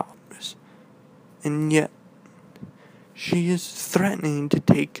jobs, and yet she is threatening to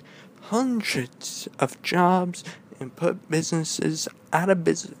take hundreds of jobs and put businesses out of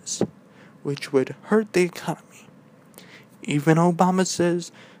business, which would hurt the economy. Even Obama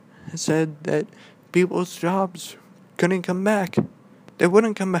said that people's jobs couldn't come back. They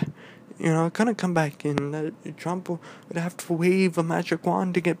wouldn't come back. Couldn't come back, and Trump would have to wave a magic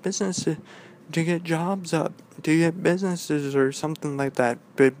wand to get businesses, to get jobs up, to get businesses or something like that.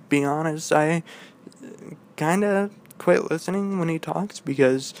 But be honest, I kind of quit listening when he talks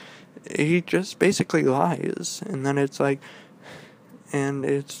because he just basically lies. And then it's like, and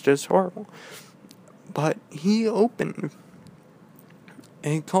it's just horrible. But he opened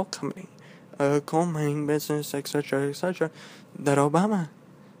a coal company, a coal mining business, etc., that Obama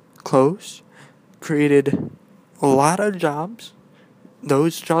closed, created a lot of jobs.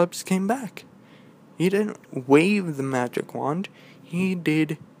 Those jobs came back. He didn't wave the magic wand. He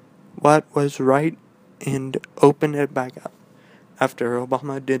did what was right and opened it back up after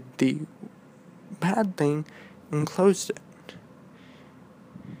Obama did the bad thing and closed it.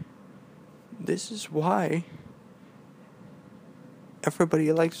 This is why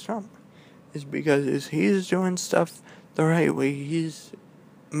everybody likes Trump. Is because he's doing stuff the right way. He's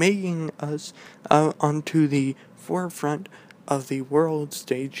making us onto the forefront of the world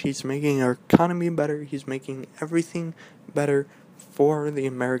stage. He's making our economy better. He's making everything better for the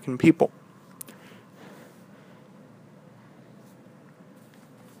American people.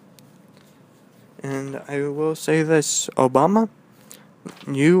 And I will say this, Obama,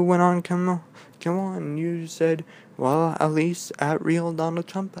 you went on Kimmel, and you said, well, at least at real Donald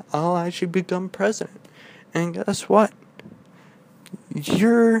Trump, I'll actually become president. And guess what?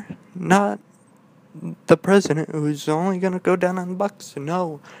 You're not the president who's only going to go down on bucks.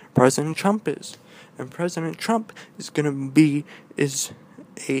 No, President Trump is. And President Trump is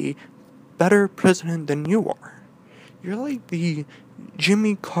a better president than you are. You're like the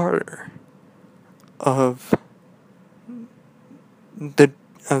Jimmy Carter of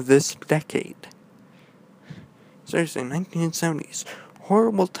this decade. Seriously, 1970s,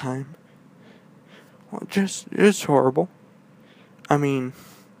 horrible time. Well, just horrible. I mean,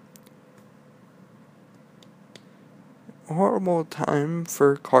 horrible time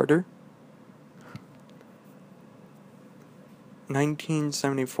for Carter.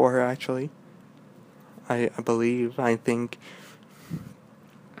 1974, actually. I think.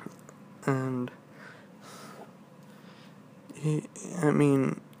 And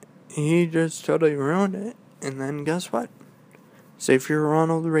he just totally ruined it. And then guess what? Savior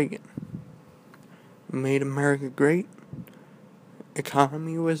Ronald Reagan made America great.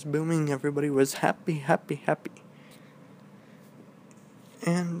 Economy was booming. Everybody was happy.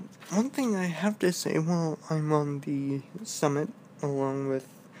 And one thing I have to say while I'm on the summit, along with,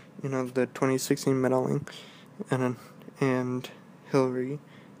 the 2016 medaling and Hillary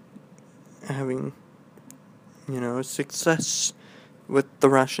having, success with the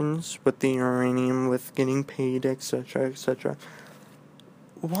Russians, with the uranium, with getting paid, etc.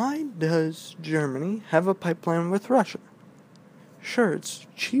 Why does Germany have a pipeline with Russia? Sure, it's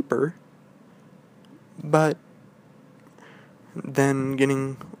cheaper, but then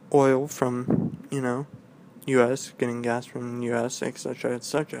getting oil from, U.S., getting gas from U.S.,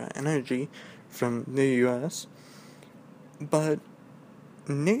 etc., energy from the U.S., but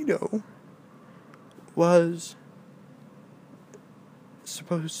NATO was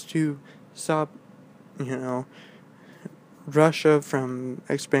supposed to stop, Russia from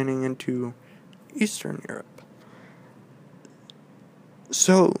expanding into Eastern Europe.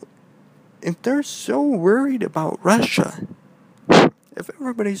 So, if they're so worried about Russia, if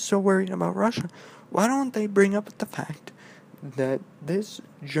everybody's so worried about Russia, why don't they bring up the fact that this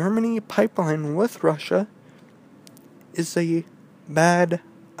Germany pipeline with Russia is a bad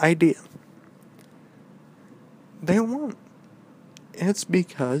idea? They won't. It's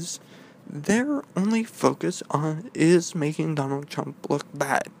because their only focus is making Donald Trump look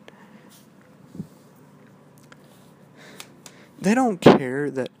bad. They don't care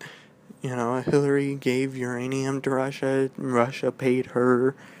that, Hillary gave uranium to Russia, Russia paid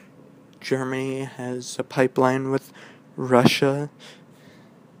her, Germany has a pipeline with Russia.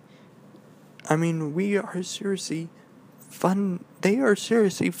 They are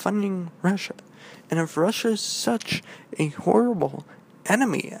seriously funding Russia. And if Russia is such a horrible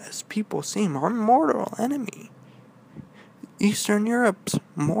enemy, as people seem, our mortal enemy, Eastern Europe's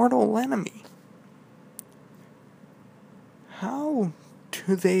mortal enemy, how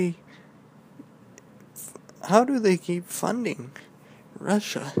do they keep funding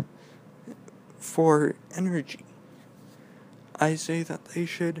Russia for energy? I say that they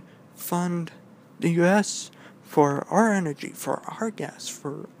should fund the U.S. for our energy, for our gas,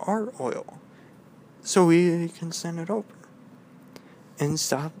 for our oil, so we can send it over. And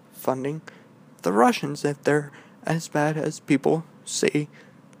stop funding the Russians if they're as bad as people say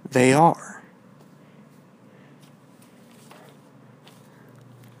they are.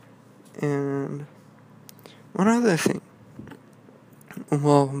 And one other thing,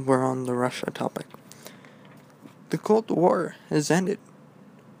 while we're on the Russia topic, the Cold War has ended.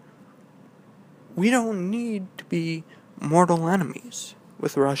 We don't need to be mortal enemies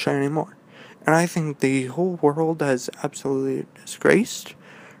with Russia anymore. And I think the whole world has absolutely disgraced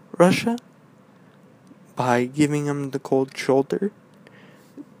Russia by giving them the cold shoulder,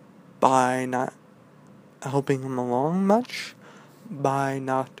 by not helping them along much, by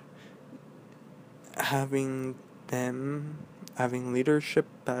not having them having leadership,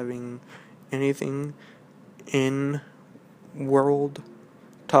 having anything in world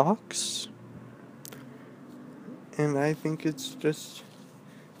talks. And I think it's just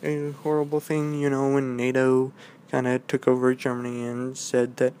a horrible thing, when NATO kind of took over Germany and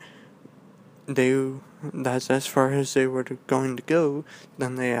said that that's as far as they were going to go,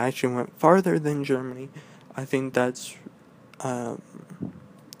 then they actually went farther than Germany. I think that's a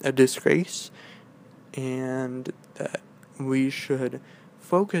disgrace, and that we should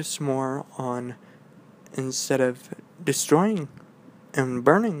focus more on, instead of destroying and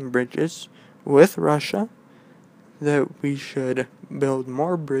burning bridges with Russia, that we should build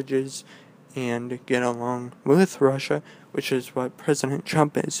more bridges and get along with Russia, which is what President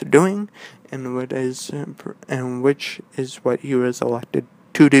Trump is doing, and which is what he was elected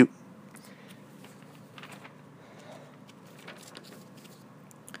to do.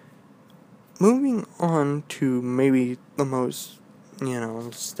 Moving on to maybe the most,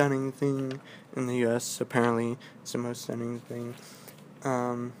 stunning thing in the U.S. Apparently, it's the most stunning thing.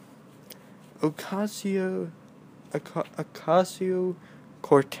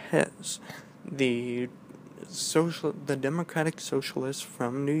 Ocasio-Cortez, the Democratic Socialist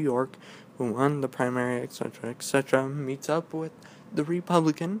from New York, who won the primary, etc., meets up with the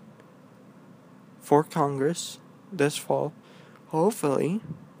Republican for Congress this fall. Hopefully,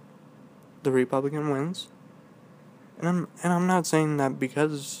 the Republican wins. And I'm not saying that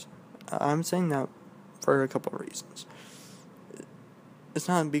because I'm saying that for a couple of reasons. It's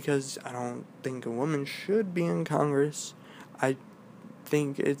not because I don't think a woman should be in Congress. I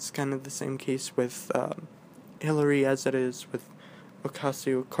think it's kind of the same case with Hillary as it is with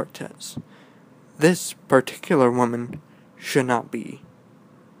Ocasio-Cortez. This particular woman should not be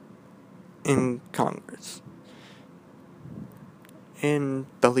in Congress, in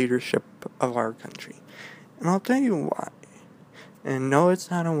the leadership of our country. And I'll tell you why. And no,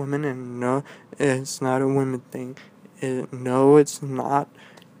 it's not a woman, and no, it's not a women thing. No, it's not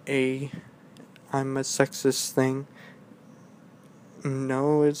I'm a sexist thing.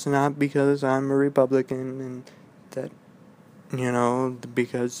 No, it's not because I'm a Republican and that,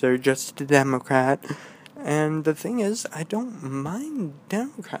 because they're just a Democrat. And the thing is, I don't mind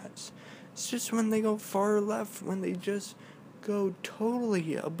Democrats. It's just when they go far left, when they just go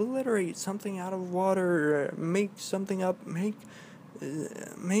totally obliterate something out of water, make something up, make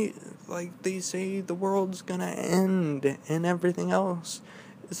like they say the world's gonna end and everything else.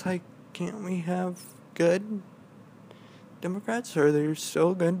 It's like, can't we have good Democrats? Are there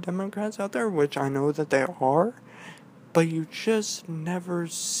still good Democrats out there? Which I know that there are, but you just never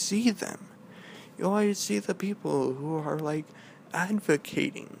see them. You always see the people who are like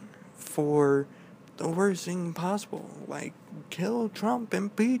advocating for the worst thing possible, like kill Trump,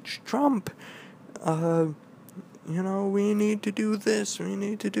 impeach Trump, we need to do this, we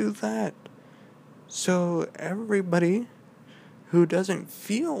need to do that. So everybody who doesn't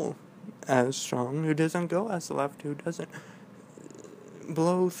feel as strong, who doesn't go as left, who doesn't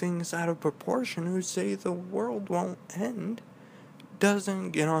blow things out of proportion, who say the world won't end,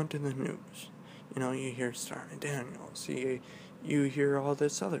 doesn't get onto the news. You hear Stormy Daniels, you hear all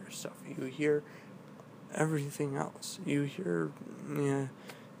this other stuff, you hear everything else, you hear, you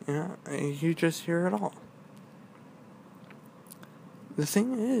just hear it all. The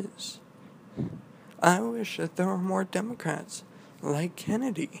thing is, I wish that there were more Democrats like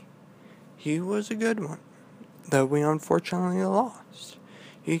Kennedy. He was a good one that we unfortunately lost.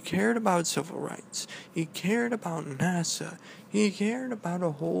 He cared about civil rights. He cared about NASA. He cared about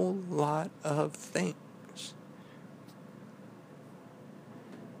a whole lot of things.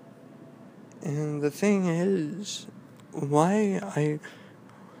 And the thing is, why I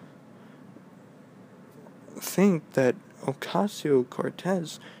think that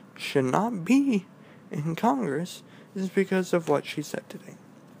Ocasio-Cortez should not be in Congress is because of what she said today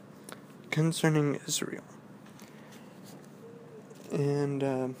concerning Israel. And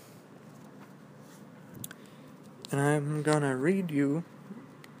I'm gonna read you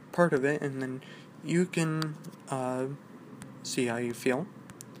part of it, and then you can see how you feel.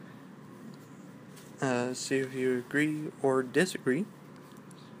 See if you agree or disagree.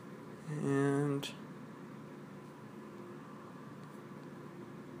 And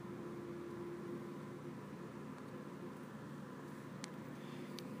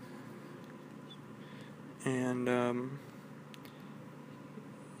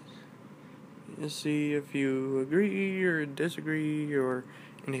see if you agree or disagree or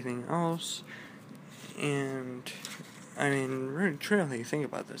anything else. And, I mean, really, truly think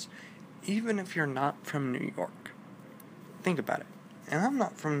about this. Even if you're not from New York, think about it. And I'm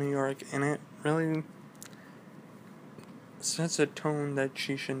not from New York, and it really sets a tone that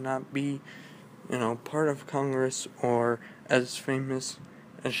she should not be, part of Congress or as famous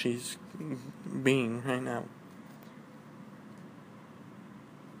as she's being right now.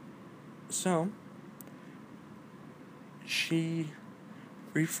 So, she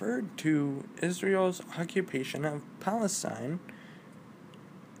referred to Israel's occupation of Palestine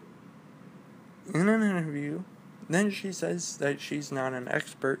in an interview. Then she says that she's not an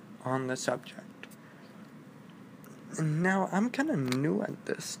expert on the subject. And now, I'm kind of new at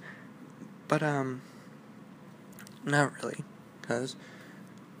this, but, not really, because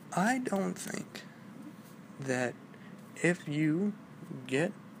I don't think that if you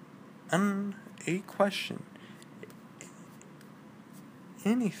get a question,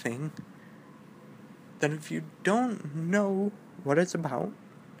 anything, that if you don't know what it's about,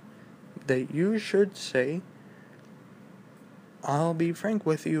 that you should say, I'll be frank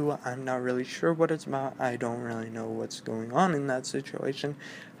with you, I'm not really sure what it's about, I don't really know what's going on in that situation.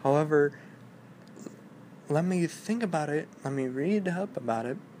 However, let me think about it, let me read up about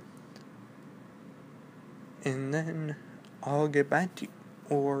it, and then I'll get back to you.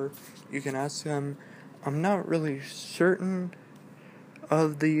 Or you can ask them, I'm not really certain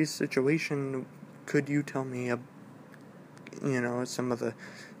of the situation, could you tell me, some of the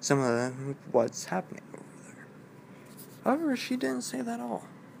what's happening over there. However, she didn't say that at all.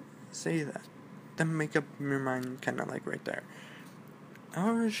 Say that. Then make up your mind kind of like right there.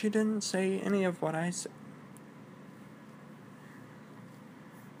 However, she didn't say any of what I said.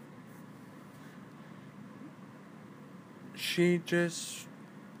 She just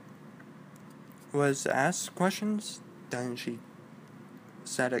was asked questions, then she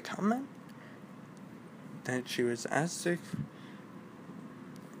said a comment, then she was asked to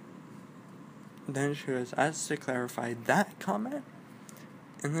clarify that comment,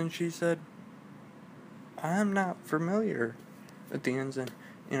 and then she said, I'm not familiar with the ins and,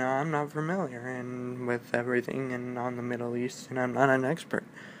 I'm not familiar with everything and on the Middle East, and I'm not an expert.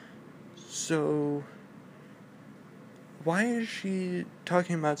 So, why is she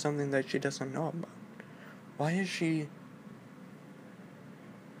talking about something that she doesn't know about? Why is she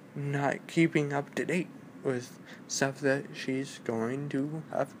not keeping up to date with stuff that she's going to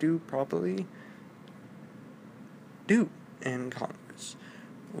have to properly do in Congress?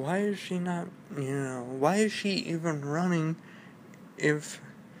 Why is she not, why is she even running if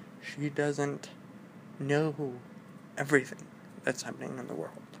she doesn't know everything that's happening in the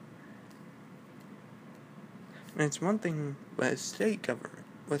world? And it's one thing with state government,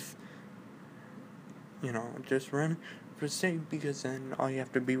 with, just run for state, because then all you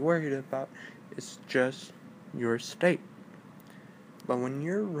have to be worried about is just your state. But when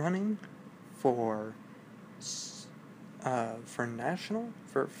you're running for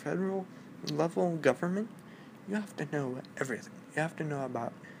federal level government, you have to know everything. You have to know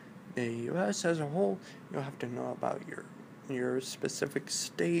about the U.S. as a whole. You have to know about your specific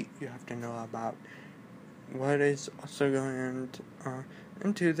state. You have to know about what is also going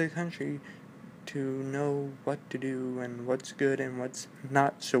into the country, to know what to do and what's good and what's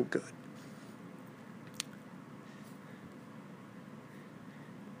not so good.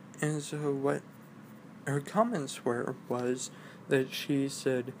 And so what her comments was that she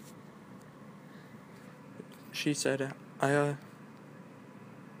said,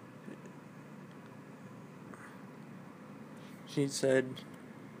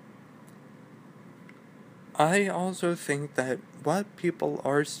 I also think that what people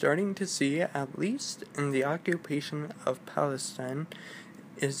are starting to see, at least in the occupation of Palestine,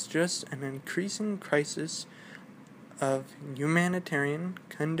 is just an increasing crisis of humanitarian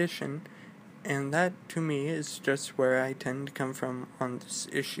condition, and that to me is just where I tend to come from on this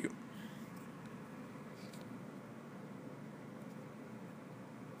issue.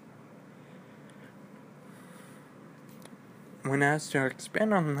 When asked to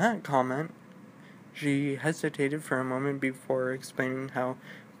expand on that comment, she hesitated for a moment before explaining how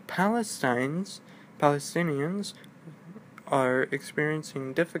Palestinians are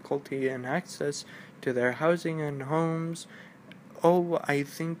experiencing difficulty in access to their housing and homes. Oh, I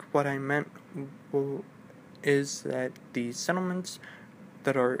think what I meant is that the settlements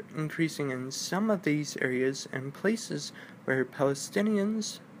that are increasing in some of these areas and places where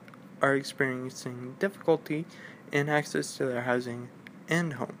Palestinians are experiencing difficulty in access to their housing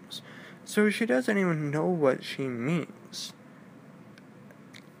and homes. So she doesn't even know what she means.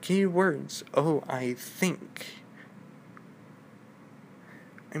 key words. Oh, I think.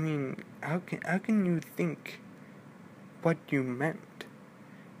 I mean, how can you think what you meant?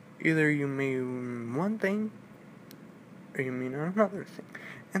 Either you mean one thing, or you mean another thing.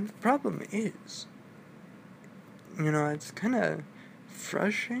 And the problem is, it's kind of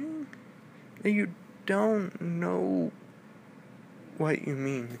frustrating that you don't know what you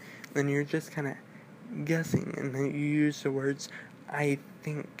mean. Then you're just kind of guessing, and then you use the words, I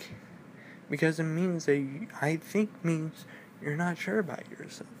think. Because it means that I think means you're not sure about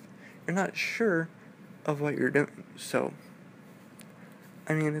yourself. You're not sure of what you're doing. So,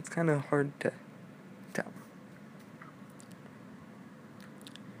 I mean, it's kind of hard to tell.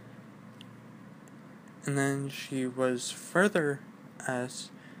 And then she was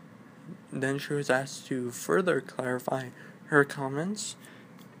asked to further clarify her comments,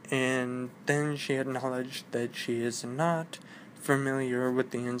 and then she acknowledged that she is not familiar with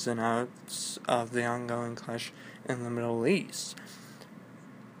the ins and outs of the ongoing clash in the Middle East.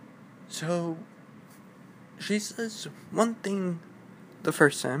 So, she says one thing the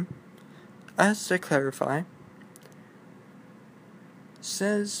first time, asks to clarify,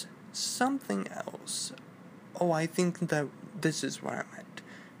 says something else. Oh, I think that this is what I meant.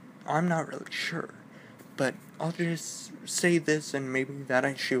 I'm not really sure, but I'll just say this and maybe that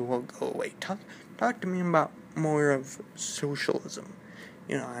issue will go away. Talk to me about more of socialism,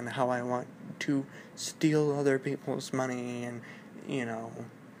 and how I want to steal other people's money and,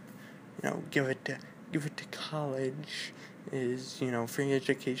 give it to college, is, free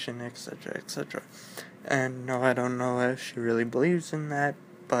education, etc., etc. And no, I don't know if she really believes in that,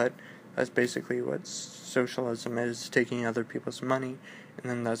 but that's basically what socialism is, taking other people's money. And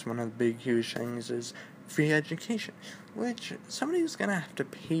then that's one of the big, huge things is free education, which somebody's gonna have to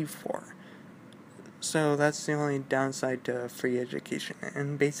pay for. So that's the only downside to free education,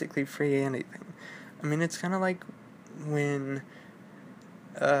 and basically free anything. I mean, it's kind of like when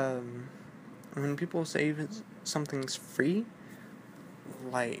people say something's free.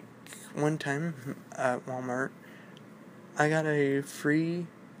 Like, one time at Walmart, I got a free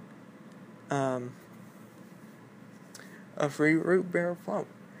root beer float.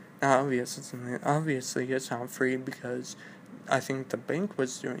 Now, obviously it's not free because I think the bank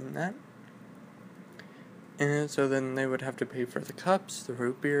was doing that. And so then they would have to pay for the cups, the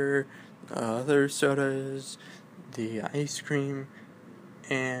root beer, other sodas, the ice cream,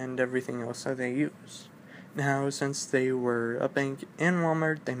 and everything else that they use. Now, since they were a bank and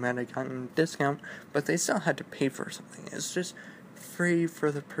Walmart, they might have gotten a discount, but they still had to pay for something. It's just free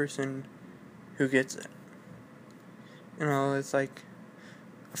for the person who gets it. It's like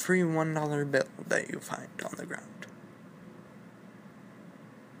a free $1 bill that you find on the ground.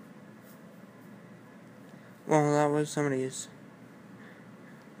 Well, that was somebody's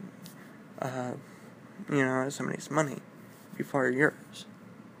money before yours.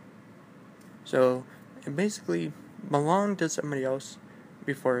 So, it basically belonged to somebody else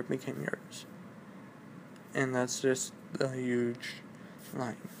before it became yours. And that's just a huge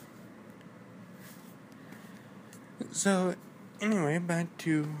line. So, anyway, back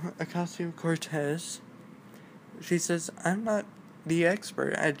to Ocasio-Cortez. She says, I'm not the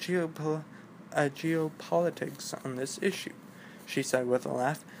expert at geopolitics on this issue, she said with a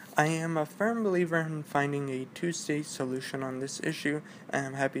laugh. I am a firm believer in finding a two-state solution on this issue, and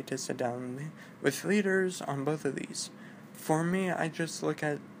I'm happy to sit down with leaders on both of these. For me, I just look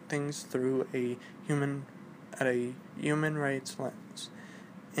at things through a human rights lens.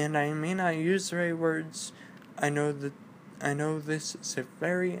 And I may not use the right words. I know this is a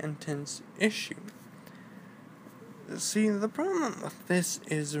very intense issue. See, the problem with this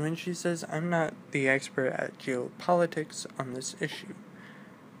is when she says, I'm not the expert at geopolitics on this issue,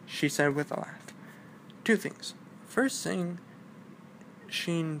 she said with a laugh. Two things. First thing,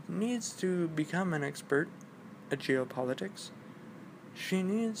 she needs to become an expert at geopolitics. She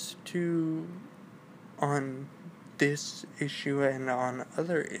needs to, on this issue and on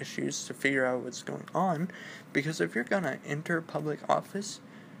other issues, to figure out what's going on, because if you're gonna enter public office,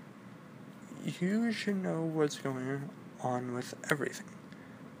 you should know what's going on with everything.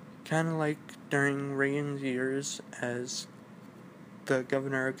 Kind of like during Reagan's years as the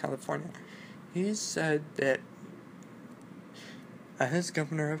governor of California. He said that as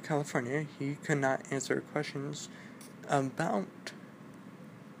governor of California, he could not answer questions about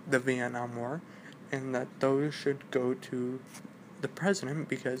the Vietnam War, and that those should go to the president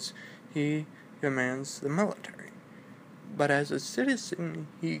because he commands the military. But as a citizen,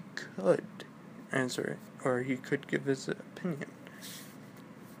 he could answer it, or he could give his opinion.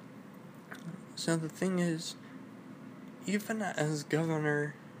 So the thing is, even as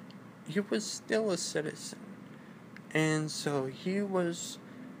governor, he was still a citizen. And so he was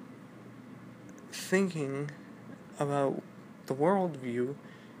thinking about the worldview,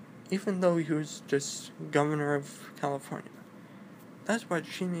 even though he was just governor of California. That's what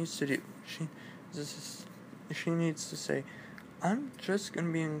she needs to do. She needs to say, I'm just going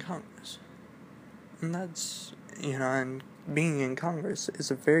to be in Congress. And that's, and being in Congress is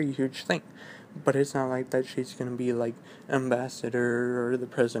a very huge thing. But it's not like that she's going to be like ambassador or the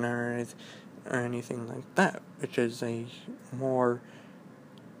president or anything like that, which is a more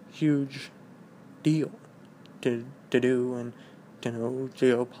huge deal to do and to know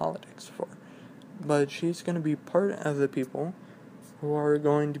geopolitics for. But she's going to be part of the people who are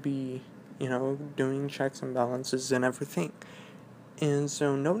going to be, doing checks and balances and everything. And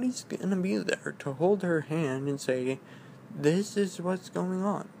so nobody's going to be there to hold her hand and say, this is what's going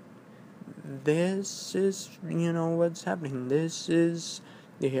on. This is, what's happening. This is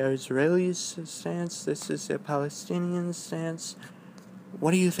the Israelis' stance. This is the Palestinian stance.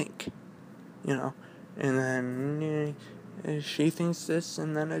 What do you think? And then she thinks this,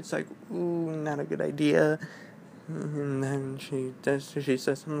 and then it's like, ooh, not a good idea. And then she says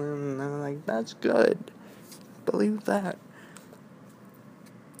something, and I'm like, that's good. Believe that.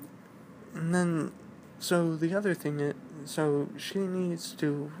 And then, so the other thing is, so she needs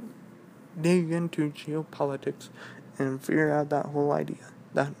to dig into geopolitics and figure out that whole idea.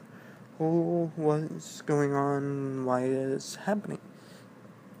 That whole what's going on, why it's happening.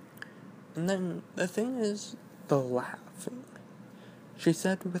 And then the thing is the laughing. She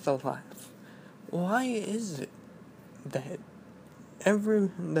said with a laugh, why is it that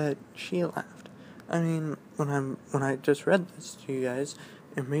that she laughed? I mean, when I just read this to you guys,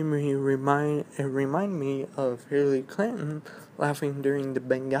 it made me remind me of Hillary Clinton laughing during the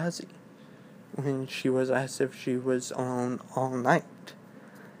Benghazi when she was asked if she was alone all night.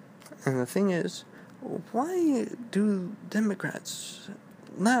 And the thing is, why do Democrats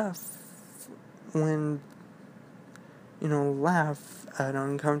laugh when, laugh at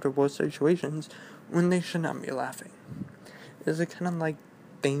uncomfortable situations when they should not be laughing? Is it kind of like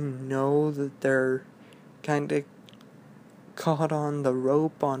they know that they're kind of caught on the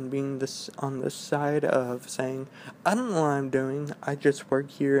rope on being on the side of saying, I don't know what I'm doing, I just work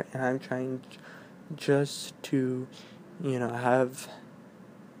here and I'm trying just to, have,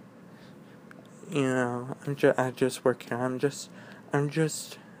 I just work here, I'm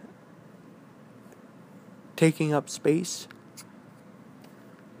just taking up space?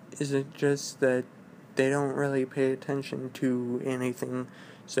 Is it just that they don't really pay attention to anything,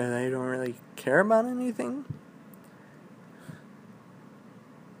 so they don't really care about anything?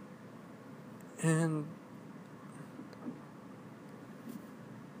 And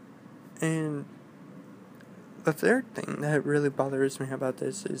the third thing that really bothers me about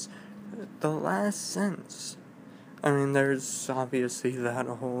this is the last sentence. I mean, there's obviously that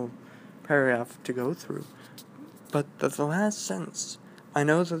whole paragraph to go through, but the last sentence, I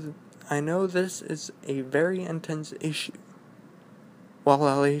know this is a very intense issue. Well,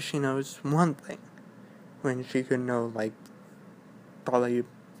 at least she knows one thing, when she could know, probably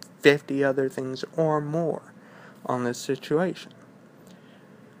 50 other things or more on this situation.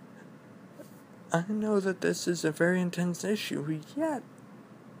 I know that this is a very intense issue, yet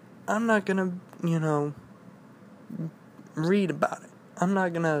I'm not gonna, read about it. I'm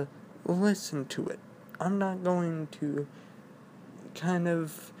not gonna listen to it. I'm not going to kind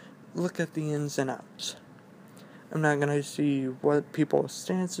of look at the ins and outs. I'm not gonna see what people's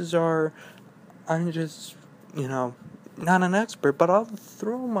stances are. I'm just, not an expert, but I'll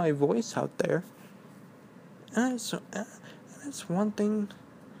throw my voice out there. And it's one thing.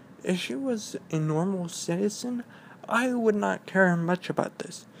 If she was a normal citizen, I would not care much about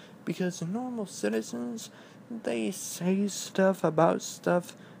this. Because normal citizens, they say stuff about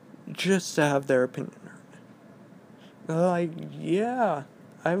stuff just to have their opinion heard. They're like, yeah,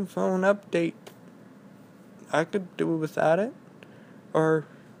 iPhone update. I could do without it. Or,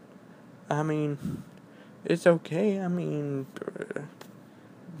 it's okay.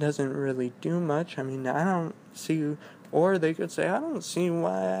 Doesn't really do much. I don't see, or they could say, I don't see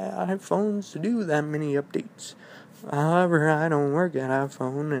why iPhones do that many updates. However, I don't work at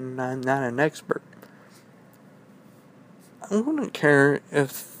iPhone and I'm not an expert. I wouldn't care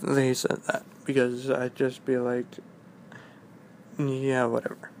if they said that, because I'd just be like, yeah,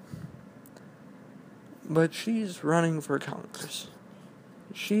 whatever. But she's running for Congress.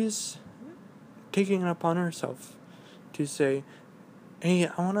 She's taking it upon herself to say, hey,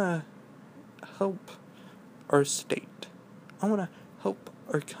 I want to help our state. I want to help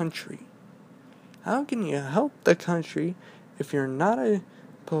our country. How can you help the country if you're not a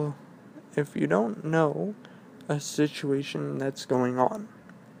if you don't know a situation that's going on?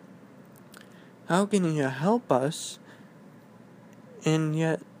 How can you help us and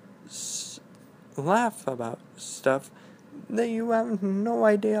yet laugh about stuff that you have no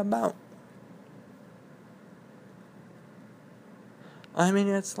idea about? I mean,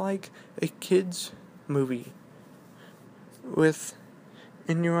 it's like a kid's movie with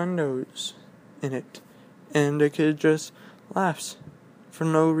innuendos in it, and a kid just laughs for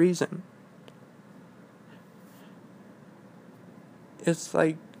no reason. It's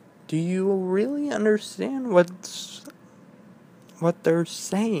like, do you really understand what they're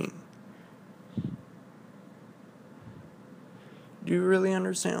saying? Do you really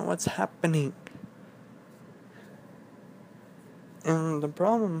understand what's happening? And the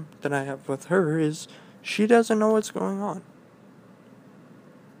problem that I have with her is she doesn't know what's going on.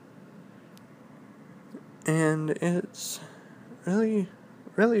 And it's really,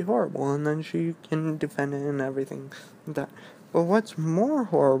 really horrible. And then she can defend it and everything like that. But what's more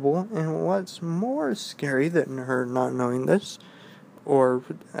horrible and what's more scary than her not knowing this, or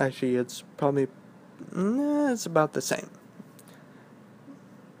actually it's probably, it's about the same,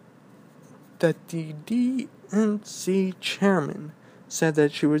 that the DNC chairman said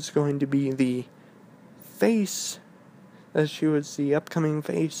that she was going to be the face, that she was the upcoming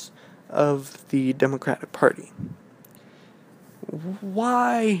face of the Democratic Party.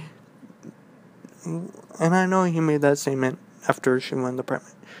 Why? And I know he made that statement after she won the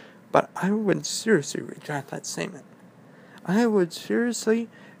primary, but I would seriously retract that statement. I would seriously,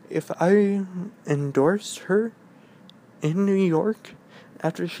 if I endorsed her in New York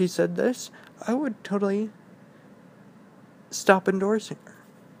after she said this, I would totally stop endorsing her.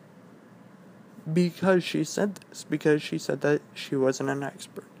 Because she said this, because she said that she wasn't an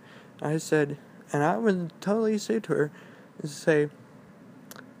expert. I said, and I would totally say to her,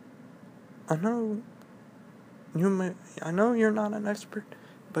 I know you're not an expert,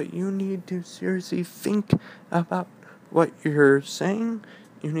 but you need to seriously think about what you're saying.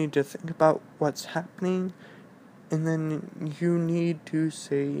 You need to think about what's happening, and then you need to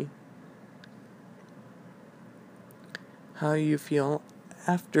say how you feel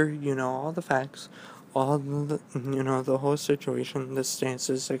after you know all the facts, all the the whole situation, the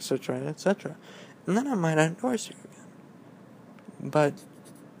stances, etc., etc. And then I might endorse you again. But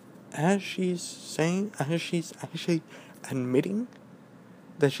as she's actually admitting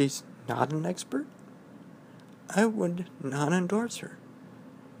that she's not an expert, I would not endorse her.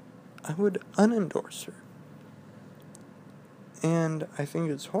 I would unendorse her. And I think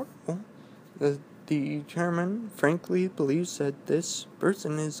it's horrible that the chairman frankly believes that this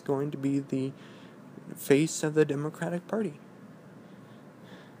person is going to be the face of the Democratic Party.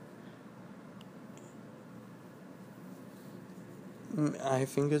 I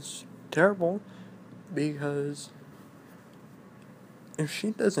think it's terrible because if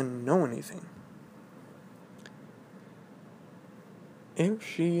she doesn't know anything, if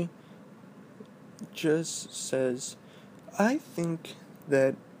she just says, I think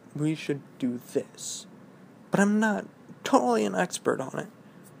that we should do this, but I'm not totally an expert on it,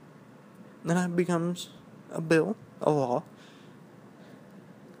 then it becomes a bill, a law,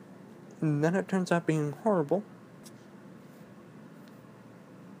 and then it turns out being horrible.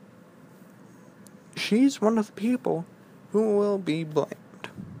 She's one of the people who will be blamed.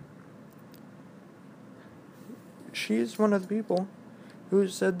 She's one of the people who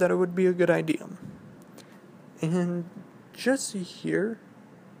said that it would be a good idea. And just to hear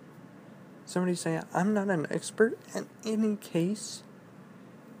somebody say, I'm not an expert in any case,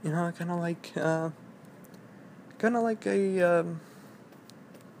 kind of like a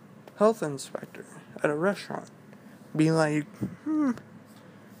health inspector at a restaurant, be like,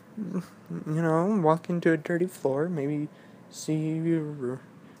 walk into a dirty floor, maybe see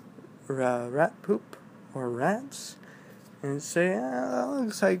rat poop or rats, and say, that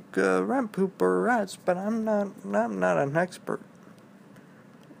looks like rat poop or rats, but I'm not an expert.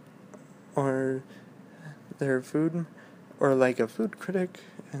 Or their food, or like a food critic,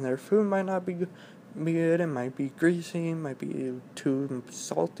 and their food might not be good, it might be greasy, it might be too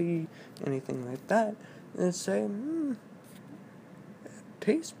salty, anything like that, and say, it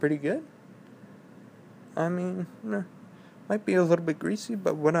tastes pretty good. I mean, might be a little bit greasy,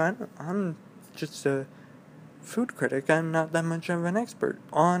 but I'm just a food critic. I'm not that much of an expert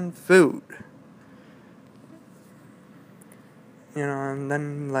on food. And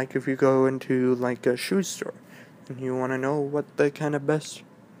then, like, if you go into, like, a shoe store, and you want to know what the kind of best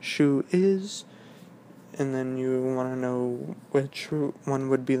shoe is, and then you want to know which one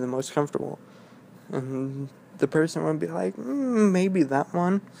would be the most comfortable, and the person would be like, maybe that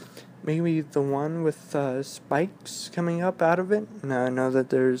one, maybe the one with spikes coming up out of it. Now I know that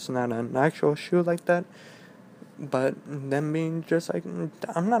there's not an actual shoe like that, but them being just like,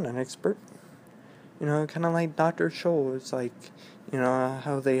 I'm not an expert. Kind of like Dr. Scholl. It's like,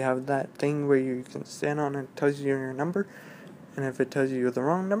 how they have that thing where you can stand on it, tells you your number, and if it tells you the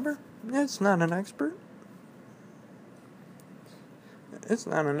wrong number, it's not an expert. It's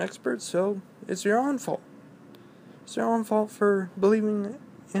not an expert, so it's your own fault. It's your own fault for believing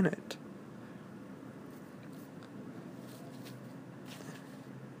in it.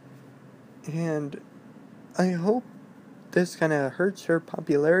 And I hope this kind of hurts her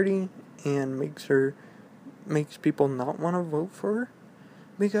popularity and makes people not want to vote for her,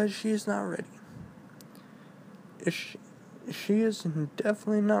 because she's not ready. She is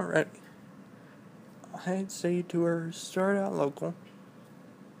definitely not ready. I'd say to her, start out local.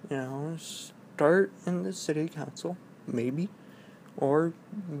 Start in the city council, maybe, or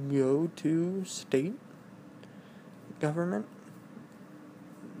go to state government,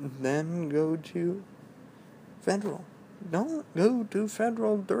 then go to federal. Don't go to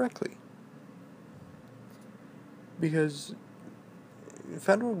federal directly, because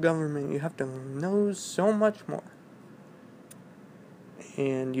federal government, you have to know so much more,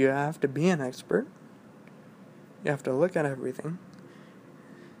 and you have to be an expert. You have to look at everything,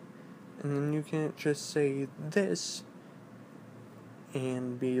 and then you can't just say this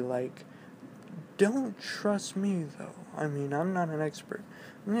and be like, don't trust me though. I'm not an expert.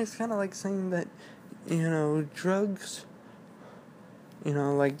 It's kind of like saying that, drugs,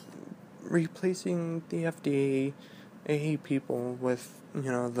 like replacing the FDA people with,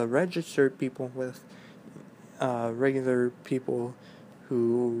 the registered people with regular people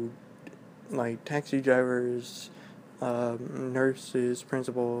who, like taxi drivers, nurses,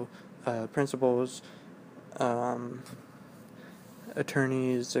 principals,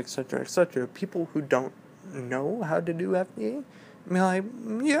 attorneys, etc., people who don't know how to do FDA. Like,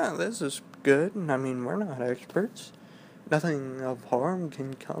 yeah, this is good. We're not experts. Nothing of harm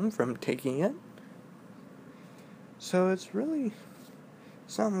can come from taking it. So it's really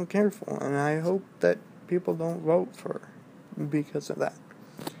something careful, and I hope that people don't vote for her because of that.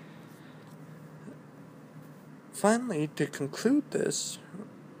 Finally, to conclude this,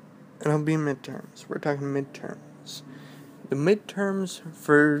 it'll be midterms. We're talking midterms. The midterms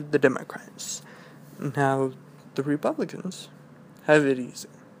for the Democrats. Now, the Republicans have it easy.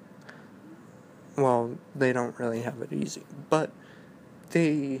 Well, they don't really have it easy, but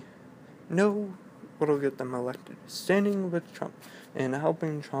they know what'll get them elected. Standing with Trump and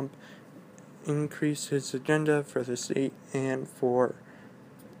helping Trump increase his agenda for the state and for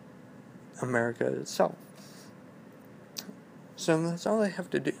America itself. So that's all they have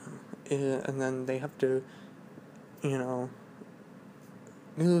to do. And then they have to,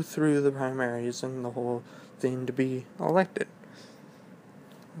 move through the primaries and the whole thing to be elected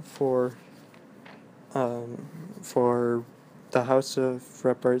for the House of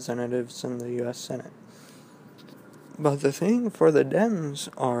Representatives and the U.S. Senate. But the thing for the Dems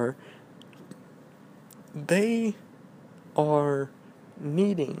are, they are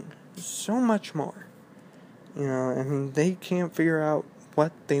needing so much more. They can't figure out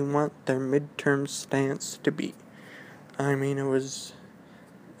what they want their midterm stance to be. It was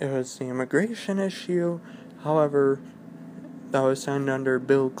the immigration issue. However, that was signed under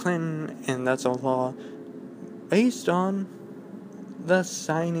Bill Clinton, and that's a law based on the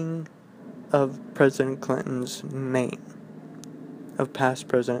signing of President Clinton's name, of past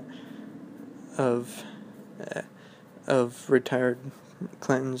president, of retired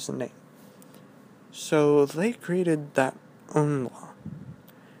Clinton's name. So they created that own law.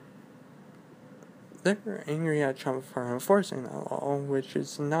 They're angry at Trump for enforcing that law, which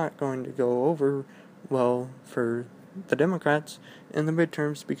is not going to go over well for the Democrats in the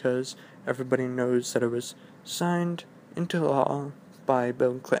midterms, because everybody knows that it was signed into law by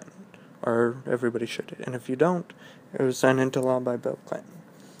Bill Clinton, or everybody should. And if you don't, it was signed into law by Bill Clinton.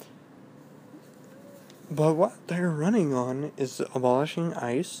 But what they're running on is abolishing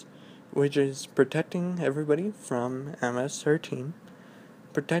ICE, which is protecting everybody from MS-13,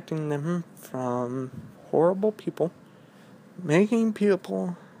 protecting them from horrible people, making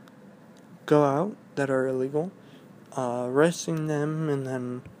people go out that are illegal, arresting them and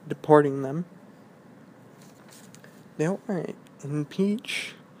then deporting them. They want to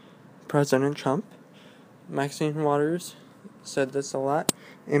impeach President Trump. Maxine Waters said this a lot.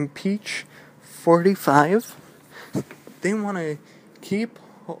 Impeach 45. They want to keep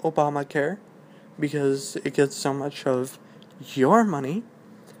Obamacare because it gets so much of your money.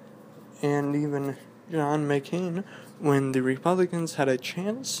 And even John McCain, when the Republicans had a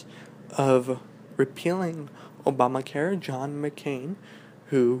chance of repealing Obamacare, John McCain,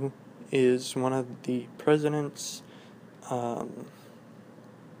 who is one of the president's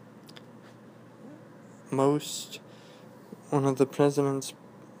most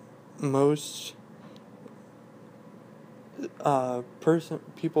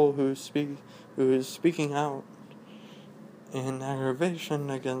people who is speaking out in aggravation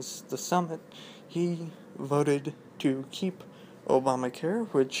against the summit. He voted to keep Obamacare,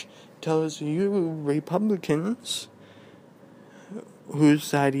 which tells you Republicans whose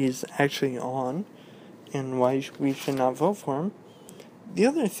side he's actually on and why we should not vote for him. The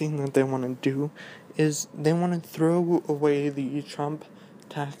other thing that they want to do is they want to throw away the Trump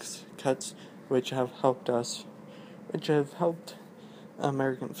tax cuts, which have helped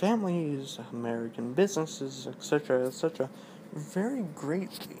American families, American businesses, etc., very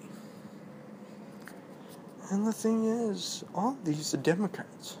greatly. And the thing is, all these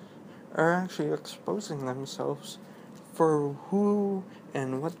Democrats are actually exposing themselves for who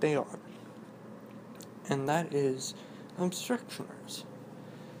and what they are. And that is obstructioners.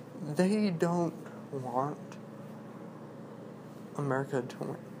 They don't want America to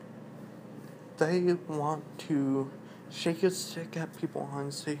win. They want to shake a stick at people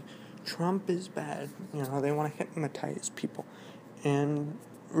and say, Trump is bad. They want to hypnotize people. And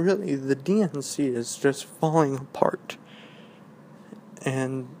really, the DNC is just falling apart.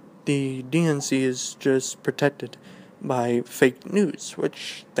 And the DNC is just protected by fake news,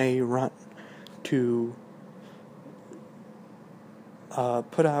 which they run to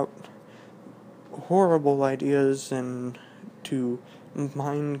put out horrible ideas and to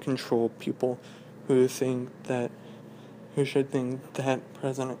mind control people who should think that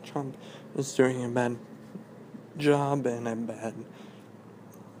President Trump is doing a bad job and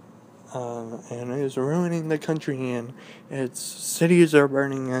is ruining the country, and its cities are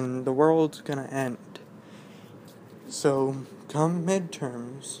burning and the world's gonna end. So come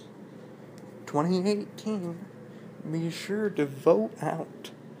midterms 2018, be sure to vote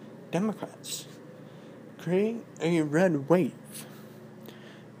out Democrats. Create a red wave.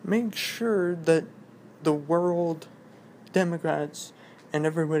 Make sure that the world, Democrats, and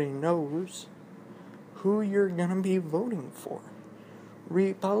everybody knows who you're gonna be voting for.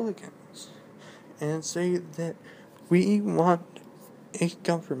 Republicans. And say that we want a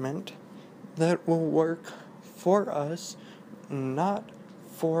government that will work for us, not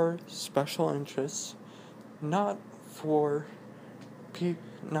for special interests, not for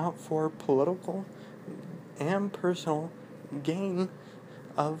political and personal gain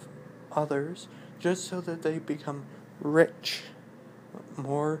of others, just so that they become rich,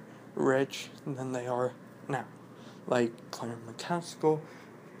 more rich than they are now. Like Claire McCaskill,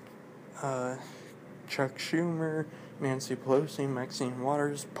 Chuck Schumer, Nancy Pelosi, Maxine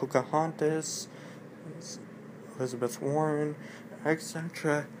Waters, Pocahontas, Elizabeth Warren,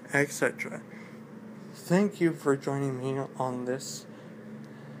 etc., etc. Thank you for joining me on this.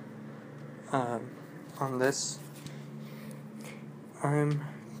 I'm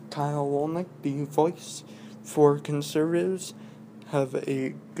Kyle Wolnick, the voice for conservatives. Have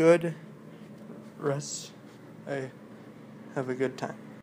a good time.